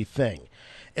very thing,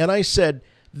 and I said,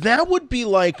 that would be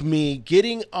like me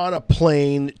getting on a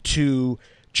plane to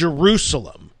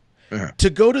Jerusalem to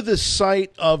go to the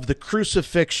site of the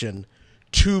crucifixion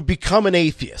to become an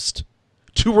atheist,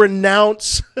 to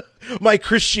renounce my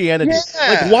Christianity. Yeah.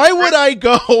 Like, why would I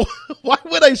go? Why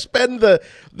would I spend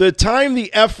the time,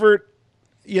 the effort,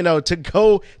 to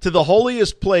go to the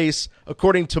holiest place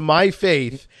according to my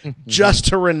faith just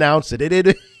to renounce it?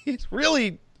 It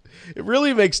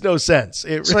really makes no sense.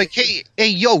 It's like, hey,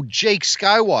 yo, Jake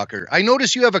Skywalker, I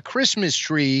notice you have a Christmas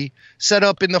tree set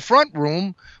up in the front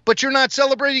room, but you're not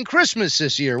celebrating Christmas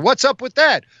this year. What's up with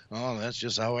that? Oh, that's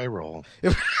just how I roll.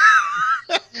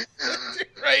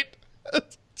 Right.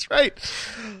 That's right.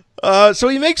 So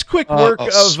he makes quick work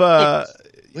of.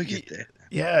 Look at that.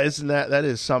 Yeah, isn't that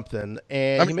is something?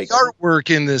 And the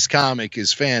artwork in this comic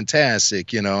is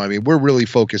fantastic. We're really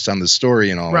focused on the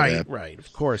story and all of that. Right.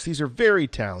 Of course, these are very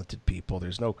talented people.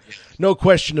 There's no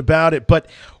question about it. But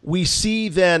we see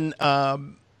then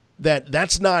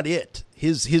that's not it.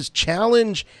 His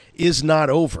challenge is not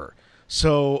over.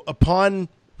 So upon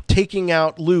taking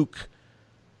out Luke,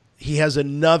 he has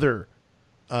another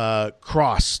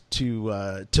cross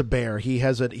to bear. He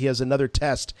has another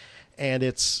test, and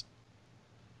it's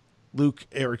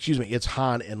it's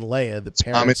Han and Leia, the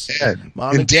parents.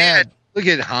 Mom and Dad. Look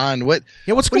at Han.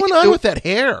 What's going on with that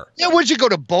hair? Yeah, would you go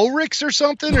to Bo-Rix or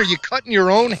something? Are you cutting your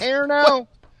own hair now?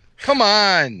 Come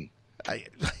on.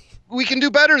 We can do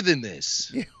better than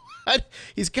this.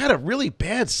 He's got a really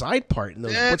bad side part in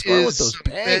those. What's going on with those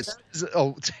pants? That is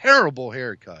a terrible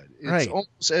haircut. It's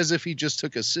almost as if he just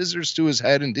took a scissors to his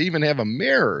head and didn't even have a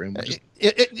mirror. And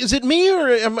is it me, or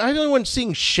am I the only one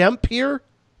seeing Shemp here?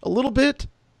 A little bit.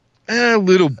 A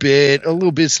little bit.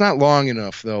 It's not long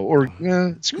enough, though. Or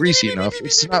it's greasy enough.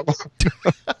 It's not long.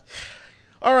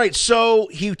 All right, so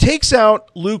he takes out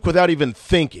Luke without even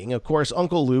thinking. Of course,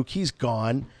 Uncle Luke, he's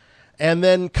gone. And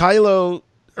then Snoke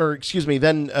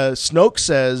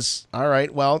says, all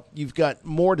right, well, you've got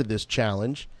more to this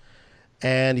challenge.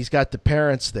 And he's got the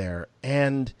parents there.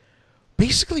 And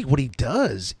basically what he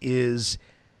does is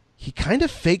he kind of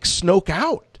fakes Snoke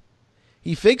out.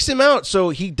 He fakes him out, so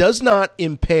he does not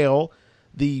impale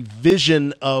the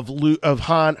vision of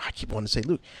Han. I keep wanting to say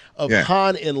Luke.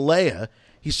 Han and Leia.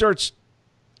 He starts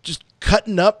just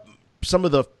cutting up some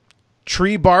of the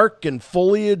tree bark and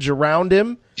foliage around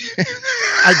him.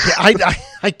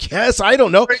 I guess. I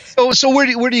don't know. So where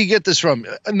do you get this from?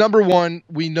 Number one,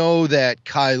 we know that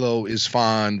Kylo is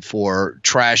fond for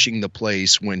trashing the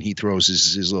place when he throws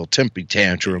his little temper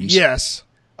tantrums. Yes.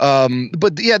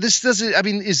 But yeah, this doesn't. I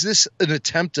mean, is this an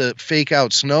attempt to fake out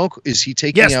Snoke? Is he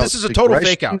taking out? Yes, this is a total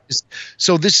fake out.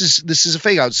 So this is a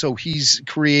fake out. So he's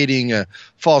creating a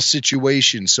false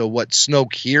situation. So what?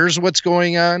 Snoke hears what's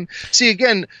going on. See,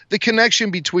 again, the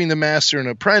connection between the master and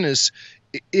apprentice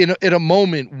in a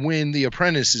moment when the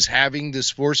apprentice is having this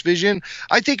Force vision,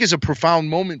 I think is a profound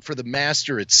moment for the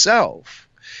master itself.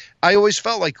 I always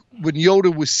felt like when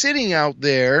Yoda was sitting out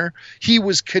there, he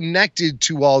was connected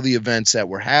to all the events that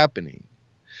were happening.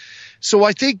 So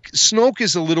I think Snoke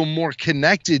is a little more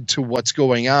connected to what's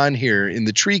going on here in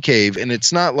the tree cave, and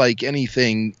it's not like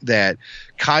anything that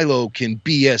Kylo can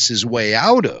BS his way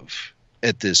out of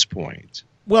at this point.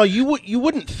 Well, you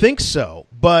wouldn't think so,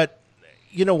 but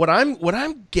you know what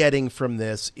I'm getting from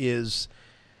this is,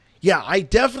 yeah, I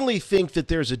definitely think that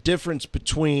there's a difference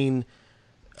between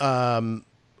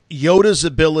Yoda's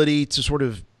ability to sort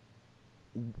of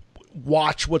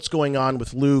watch what's going on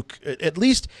with Luke. At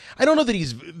least, I don't know that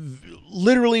he's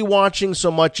literally watching so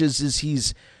much as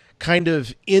he's kind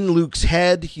of in Luke's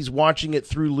head. He's watching it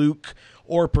through Luke,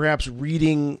 or perhaps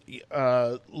reading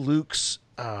Luke's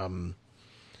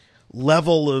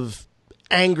level of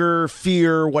anger,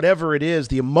 fear, whatever it is,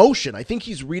 the emotion. I think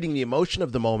he's reading the emotion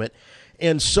of the moment,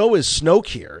 and so is Snoke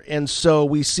here. And so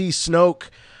we see Snoke.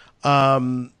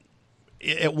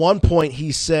 At one point,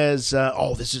 he says,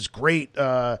 "Oh, this is great."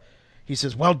 He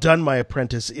says, "Well done, my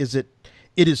apprentice. It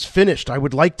is finished. I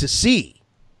would like to see."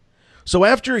 So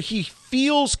after he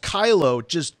feels Kylo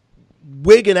just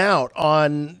wigging out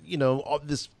on,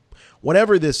 this,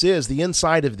 whatever this is, the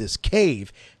inside of this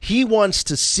cave, he wants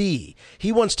to see.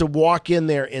 He wants to walk in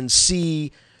there and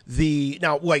see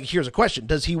now, here's a question.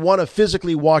 Does he want to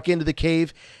physically walk into the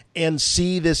cave and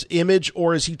see this image,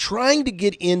 or is he trying to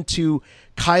get into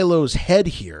Kylo's head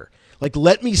here? Like,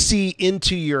 let me see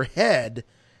into your head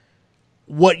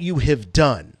what you have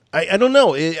done. I don't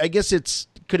know. I guess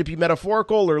could it be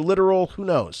metaphorical or literal? Who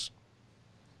knows?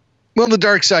 Well, the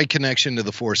dark side connection to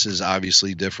the Force is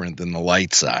obviously different than the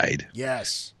light side.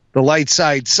 Yes. The light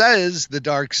side says the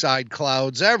dark side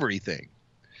clouds everything.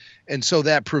 And so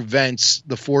that prevents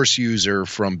the Force user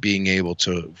from being able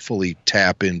to fully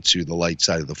tap into the light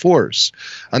side of the Force.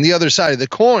 On the other side of the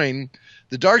coin,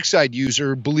 the dark side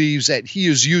user believes that he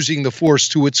is using the Force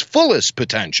to its fullest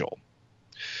potential.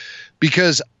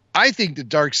 Because I think the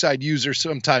dark side user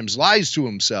sometimes lies to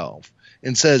himself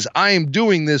and says, I am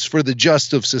doing this for the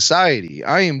just of society.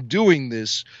 I am doing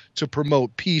this to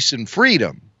promote peace and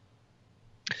freedom.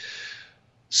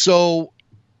 So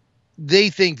they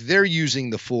think they're using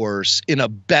the Force in a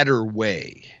better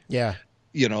way. Yeah.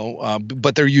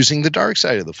 But they're using the dark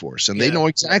side of the Force, and they know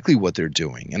exactly what they're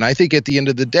doing. And I think at the end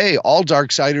of the day, all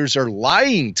darksiders are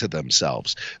lying to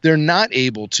themselves. They're not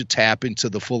able to tap into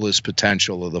the fullest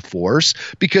potential of the Force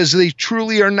because they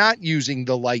truly are not using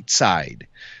the light side.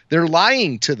 They're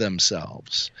lying to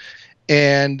themselves.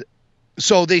 And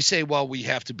so they say, well, we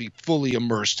have to be fully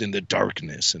immersed in the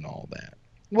darkness and all that.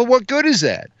 Well, what good is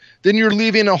that? Then you're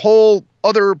leaving a whole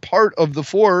other part of the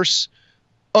Force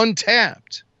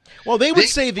untapped. Well, they would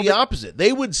say the opposite.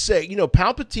 They would say,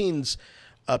 Palpatine's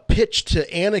pitch to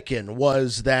Anakin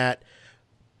was that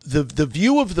the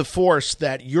view of the Force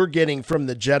that you're getting from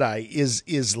the Jedi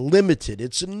is limited.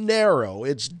 It's narrow.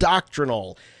 It's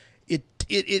doctrinal.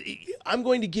 I'm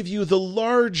going to give you the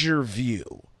larger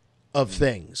view of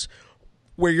things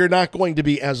where you're not going to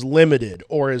be as limited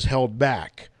or as held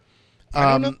back.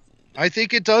 I don't know. I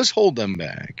think it does hold them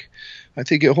back. I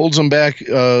think it holds them back.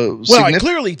 Well, it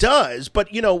clearly does. But,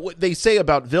 what they say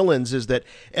about villains is that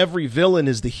every villain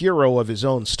is the hero of his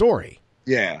own story.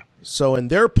 Yeah. So in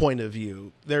their point of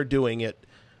view, they're doing it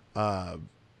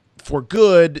for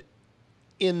good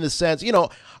in the sense,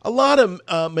 a lot of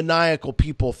maniacal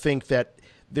people think that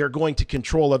they're going to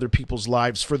control other people's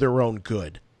lives for their own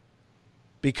good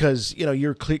because,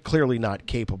 you're clearly not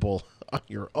capable on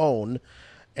your own.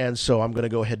 And so I'm going to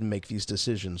go ahead and make these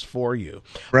decisions for you.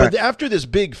 Right. But after this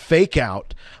big fake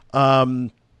out,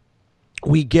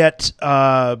 we get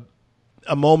a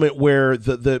moment where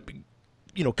the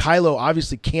Kylo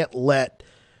obviously can't let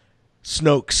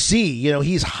Snoke see.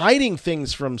 He's hiding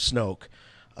things from Snoke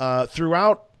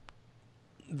throughout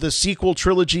the sequel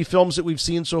trilogy films that we've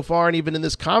seen so far, and even in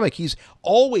this comic, he's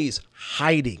always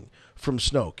hiding from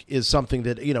Snoke. Is something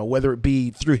that whether it be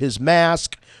through his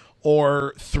mask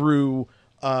or through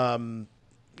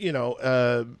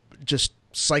just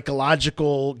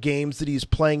psychological games that he's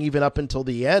playing even up until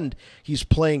the end. He's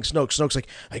playing Snoke. Snoke's like,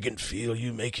 I can feel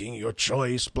you making your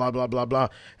choice, blah, blah, blah, blah.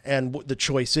 And the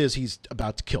choice is he's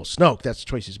about to kill Snoke. That's the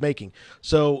choice he's making.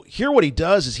 So here what he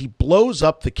does is he blows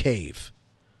up the cave.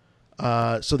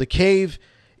 So the cave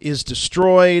is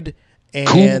destroyed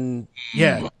and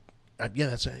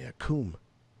that's Coom.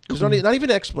 There's not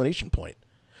even an explanation point.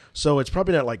 So it's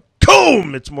probably not like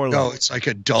Coom. It's more like... No, it's like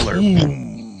a duller.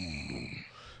 Coom.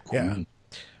 Yeah.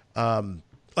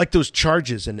 Like those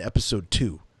charges in episode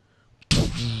 2.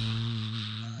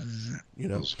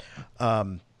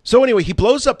 So anyway, he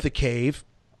blows up the cave.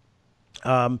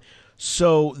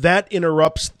 So that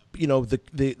interrupts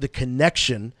the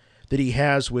connection that he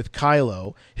has with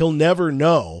Kylo. He'll never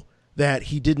know that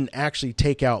he didn't actually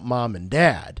take out mom and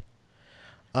dad.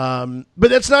 But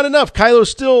that's not enough.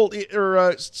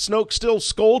 Snoke still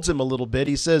scolds him a little bit.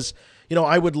 He says,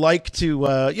 I would like to,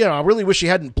 I really wish he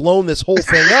hadn't blown this whole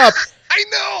thing up. I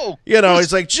know.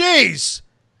 He's like, geez,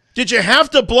 did you have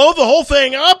to blow the whole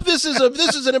thing up? This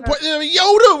is an important,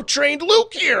 Yoda trained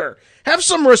Luke here. Have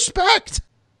some respect.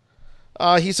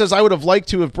 He says, I would have liked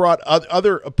to have brought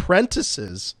other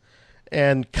apprentices.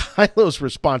 And Kylo's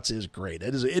response is great.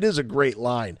 It is a great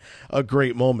line, a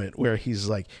great moment where he's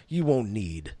like, you won't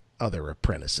need other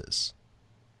apprentices.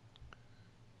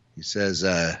 He says,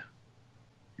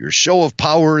 your show of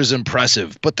power is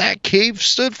impressive, but that cave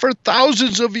stood for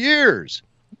thousands of years.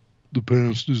 The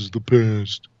past is the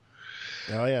past.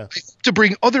 Oh, yeah. To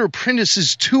bring other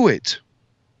apprentices to it.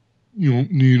 You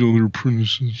don't need other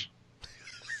apprentices.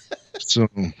 So,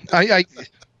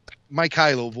 my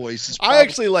Kylo voice is I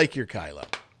actually like your Kylo.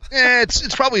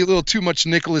 It's probably a little too much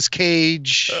Nicolas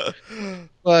Cage.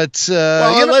 But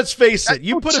let's face it.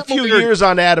 You put a few years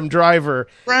on Adam Driver,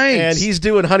 right? And he's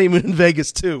doing Honeymoon in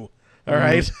Vegas too. All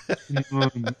right.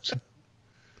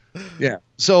 Yeah.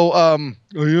 So I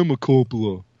am a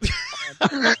Coppola.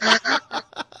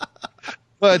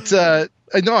 But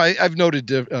no, I've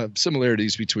noted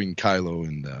similarities between Kylo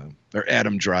and or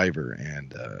Adam Driver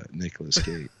and Nicolas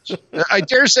Cage. I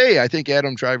dare say I think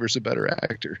Adam Driver's a better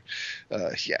actor.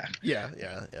 Yeah.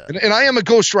 And I am a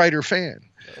Ghost Rider fan.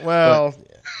 Well,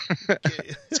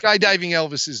 Skydiving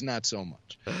Elvis is not so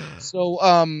much.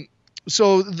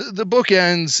 So the book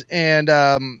ends, and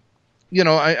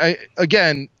I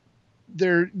again,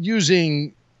 they're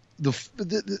using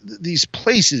these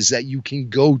places that you can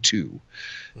go to,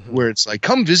 where it's like,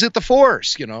 come visit the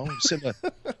Force,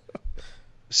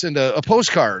 send a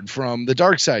postcard from the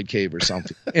Dark Side Cave or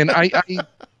something. And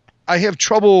I have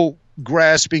trouble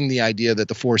grasping the idea that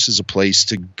the Force is a place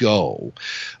to go.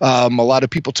 A lot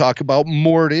of people talk about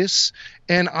Mortis,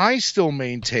 and I still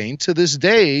maintain to this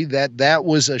day that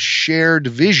was a shared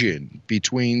vision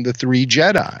between the three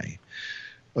Jedi,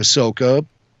 Ahsoka,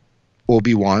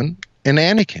 Obi-Wan, and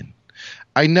Anakin.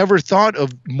 I never thought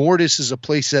of Mortis as a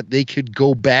place that they could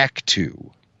go back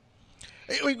to.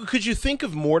 Could you think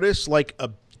of Mortis like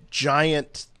a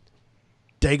giant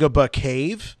Dagobah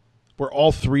cave where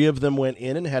all three of them went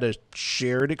in and had a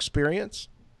shared experience?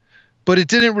 But it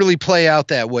didn't really play out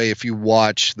that way if you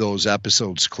watch those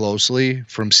episodes closely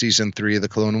from season 3 of the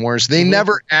Clone Wars. They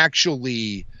never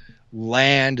actually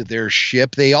land their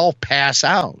ship. They all pass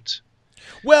out.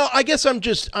 Well, I guess I'm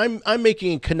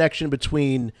making a connection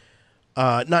between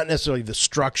not necessarily the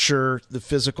structure, the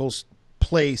physical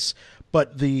place,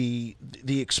 but the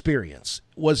experience.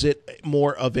 Was it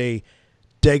more of a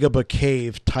Dagobah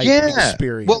cave type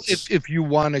experience? Well, if you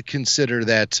want to consider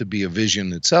that to be a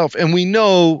vision itself, and we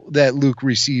know that Luke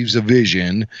receives a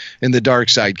vision in the Dark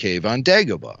Side Cave on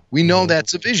Dagobah. We know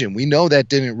that's a vision. We know that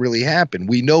didn't really happen.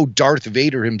 We know Darth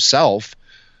Vader himself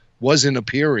wasn't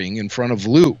appearing in front of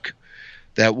Luke.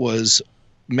 That was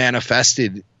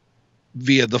manifested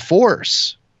via the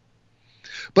Force.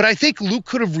 But I think Luke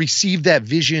could have received that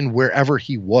vision wherever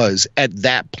he was at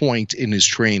that point in his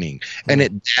training and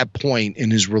at that point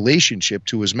in his relationship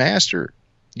to his master,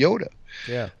 Yoda.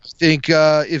 Yeah. I think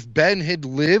if Ben had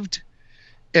lived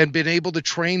and been able to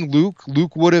train Luke,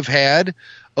 Luke would have had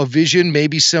a vision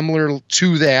maybe similar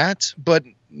to that, but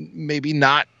maybe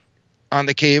not on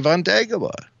the cave on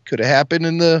Dagobah. Could have happened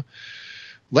in the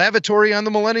lavatory on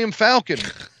the Millennium Falcon.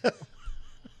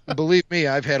 Believe me,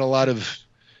 I've had a lot of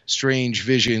strange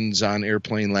visions on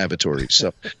airplane lavatories.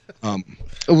 So a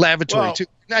lavatory too.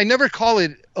 I never call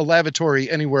it a lavatory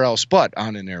anywhere else but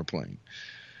on an airplane.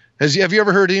 Have you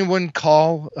ever heard anyone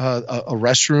call a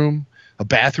restroom, a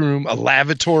bathroom, a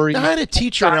lavatory? I had a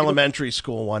teacher in elementary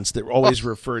school once that always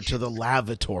referred to the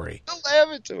lavatory. The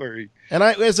lavatory. And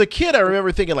as a kid, I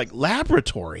remember thinking like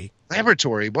laboratory.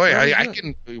 Laboratory, boy, I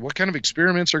can. What kind of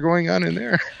experiments are going on in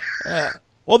there?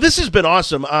 Well, this has been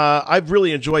awesome. I've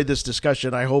really enjoyed this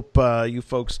discussion. I hope you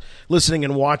folks listening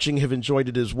and watching have enjoyed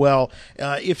it as well.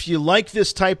 If you like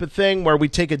this type of thing where we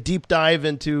take a deep dive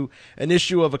into an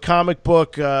issue of a comic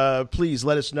book, please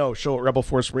let us know. Show at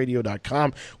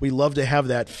rebelforceradio.com. We love to have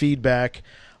that feedback.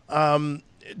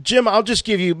 Jim, I'll just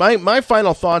give you my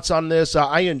final thoughts on this.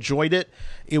 I enjoyed it.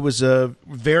 It was a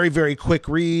very, very quick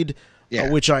read,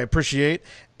 which I appreciate.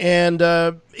 And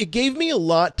it gave me a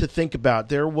lot to think about.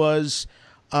 There was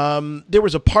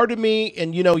a part of me,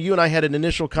 and you and I had an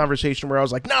initial conversation where I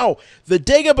was like, no, the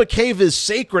Dagobah Cave is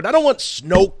sacred. I don't want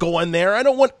Snoke going there. I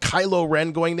don't want Kylo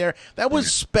Ren going there. That was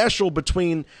special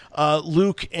between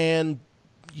Luke and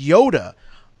Yoda.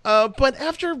 But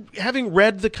after having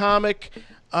read the comic,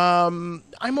 I'm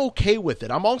okay with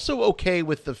it. I'm also okay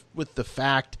with the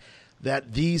fact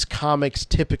that these comics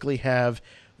typically have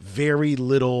very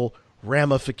little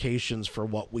ramifications for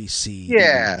what we see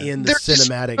in the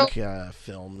cinematic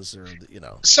films, or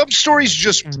some stories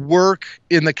just work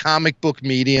in the comic book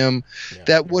medium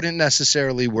that wouldn't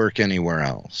necessarily work anywhere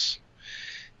else.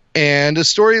 And a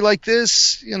story like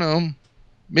this,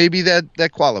 maybe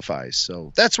that qualifies.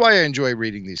 So that's why I enjoy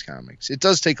reading these comics. It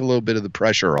does take a little bit of the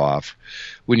pressure off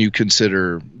when you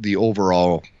consider the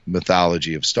overall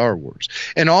mythology of Star Wars,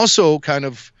 and also kind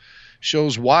of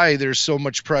shows why there's so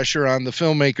much pressure on the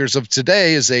filmmakers of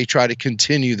today as they try to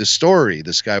continue the story, the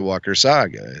Skywalker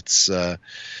saga.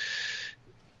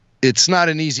 It's not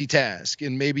an easy task,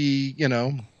 and maybe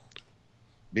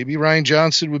Rian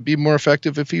Johnson would be more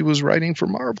effective if he was writing for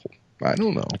Marvel. I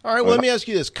don't know. All right, well, let me ask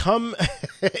you this. Come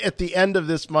at the end of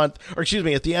this month, or excuse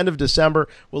me, at the end of December,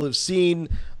 we'll have seen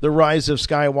The Rise of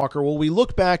Skywalker. Will we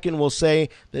look back and we'll say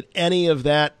that any of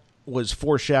that was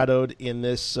foreshadowed in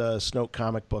this Snoke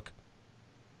comic book?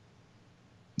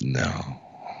 No.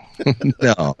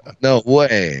 No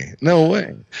way.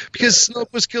 Because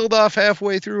Snoke was killed off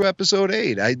halfway through episode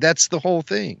 8. That's the whole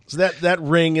thing. So that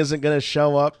ring isn't going to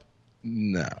show up?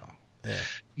 No. Yeah.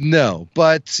 No,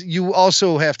 but you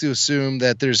also have to assume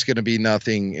that there's going to be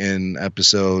nothing in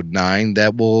episode 9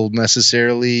 that will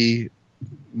necessarily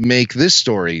make this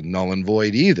story null and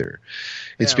void either.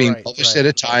 It's being published at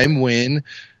a time when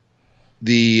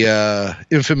the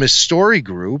infamous story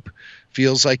group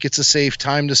feels like it's a safe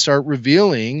time to start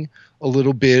revealing a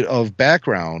little bit of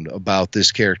background about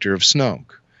this character of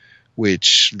Snoke,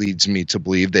 which leads me to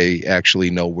believe they actually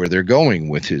know where they're going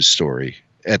with his story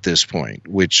at this point,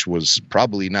 which was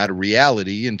probably not a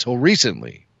reality until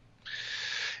recently.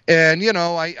 And,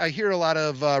 I hear a lot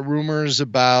of rumors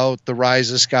about the Rise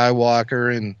of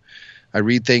Skywalker, and I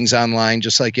read things online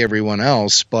just like everyone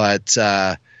else, but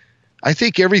I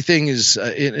think everything is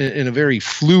in a very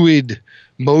fluid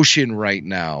motion right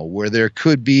now, where there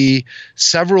could be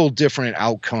several different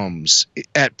outcomes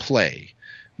at play,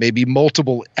 maybe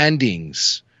multiple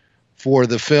endings for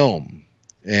the film.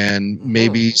 And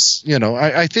maybe,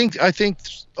 I think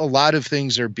a lot of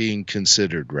things are being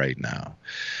considered right now.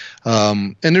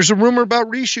 And there's a rumor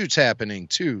about reshoots happening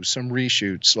too. Some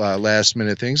reshoots, last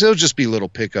minute things. They'll just be little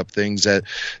pickup things that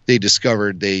they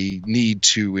discovered they need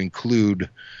to include.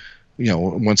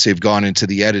 Once they've gone into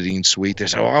the editing suite, they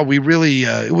say, "Oh, we really,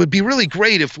 it would be really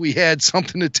great if we had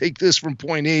something to take this from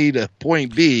point A to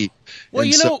point B."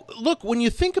 Well, look, when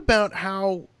you think about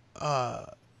how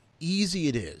easy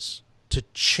it is to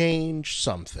change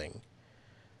something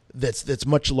that's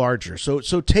much larger. So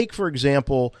take, for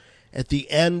example, at the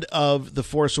end of The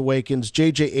Force Awakens,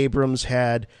 J.J. Abrams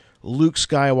had Luke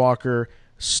Skywalker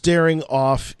staring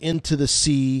off into the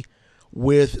sea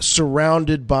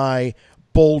surrounded by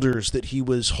boulders that he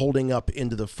was holding up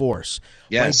into the Force.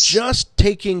 Yes. By just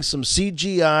taking some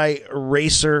CGI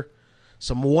eraser,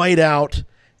 some whiteout,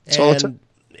 and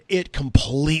it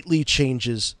completely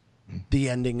changes the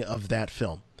ending of that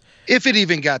film. If it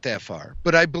even got that far.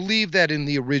 But I believe that in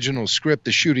the original script,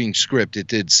 the shooting script, it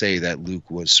did say that Luke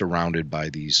was surrounded by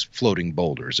these floating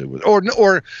boulders. It was,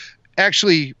 or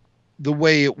actually, the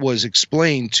way it was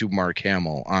explained to Mark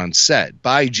Hamill on set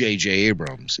by J.J.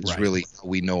 Abrams is really how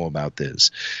we know about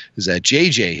this, is that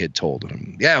J.J. had told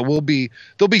him, there'll be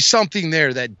something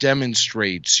there that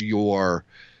demonstrates your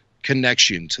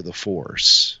connection to the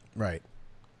Force. Right.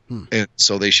 And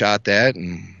so they shot that,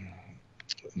 and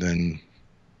then...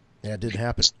 Yeah, it didn't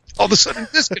happen. All of a sudden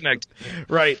disconnected.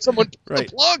 Right. Someone pull the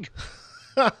plug.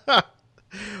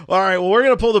 All right, well, we're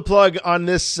going to pull the plug on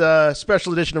this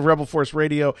special edition of Rebel Force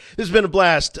Radio. This has been a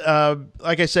blast.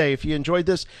 Like I say, if you enjoyed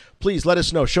this, please let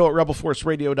us know. Show at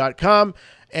rebelforceradio.com.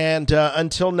 And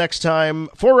until next time,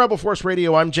 for Rebel Force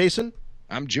Radio, I'm Jason.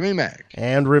 I'm Jimmy Mack.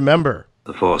 And remember,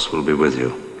 the Force will be with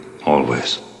you,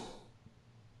 always.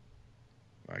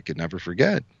 I could never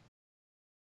forget.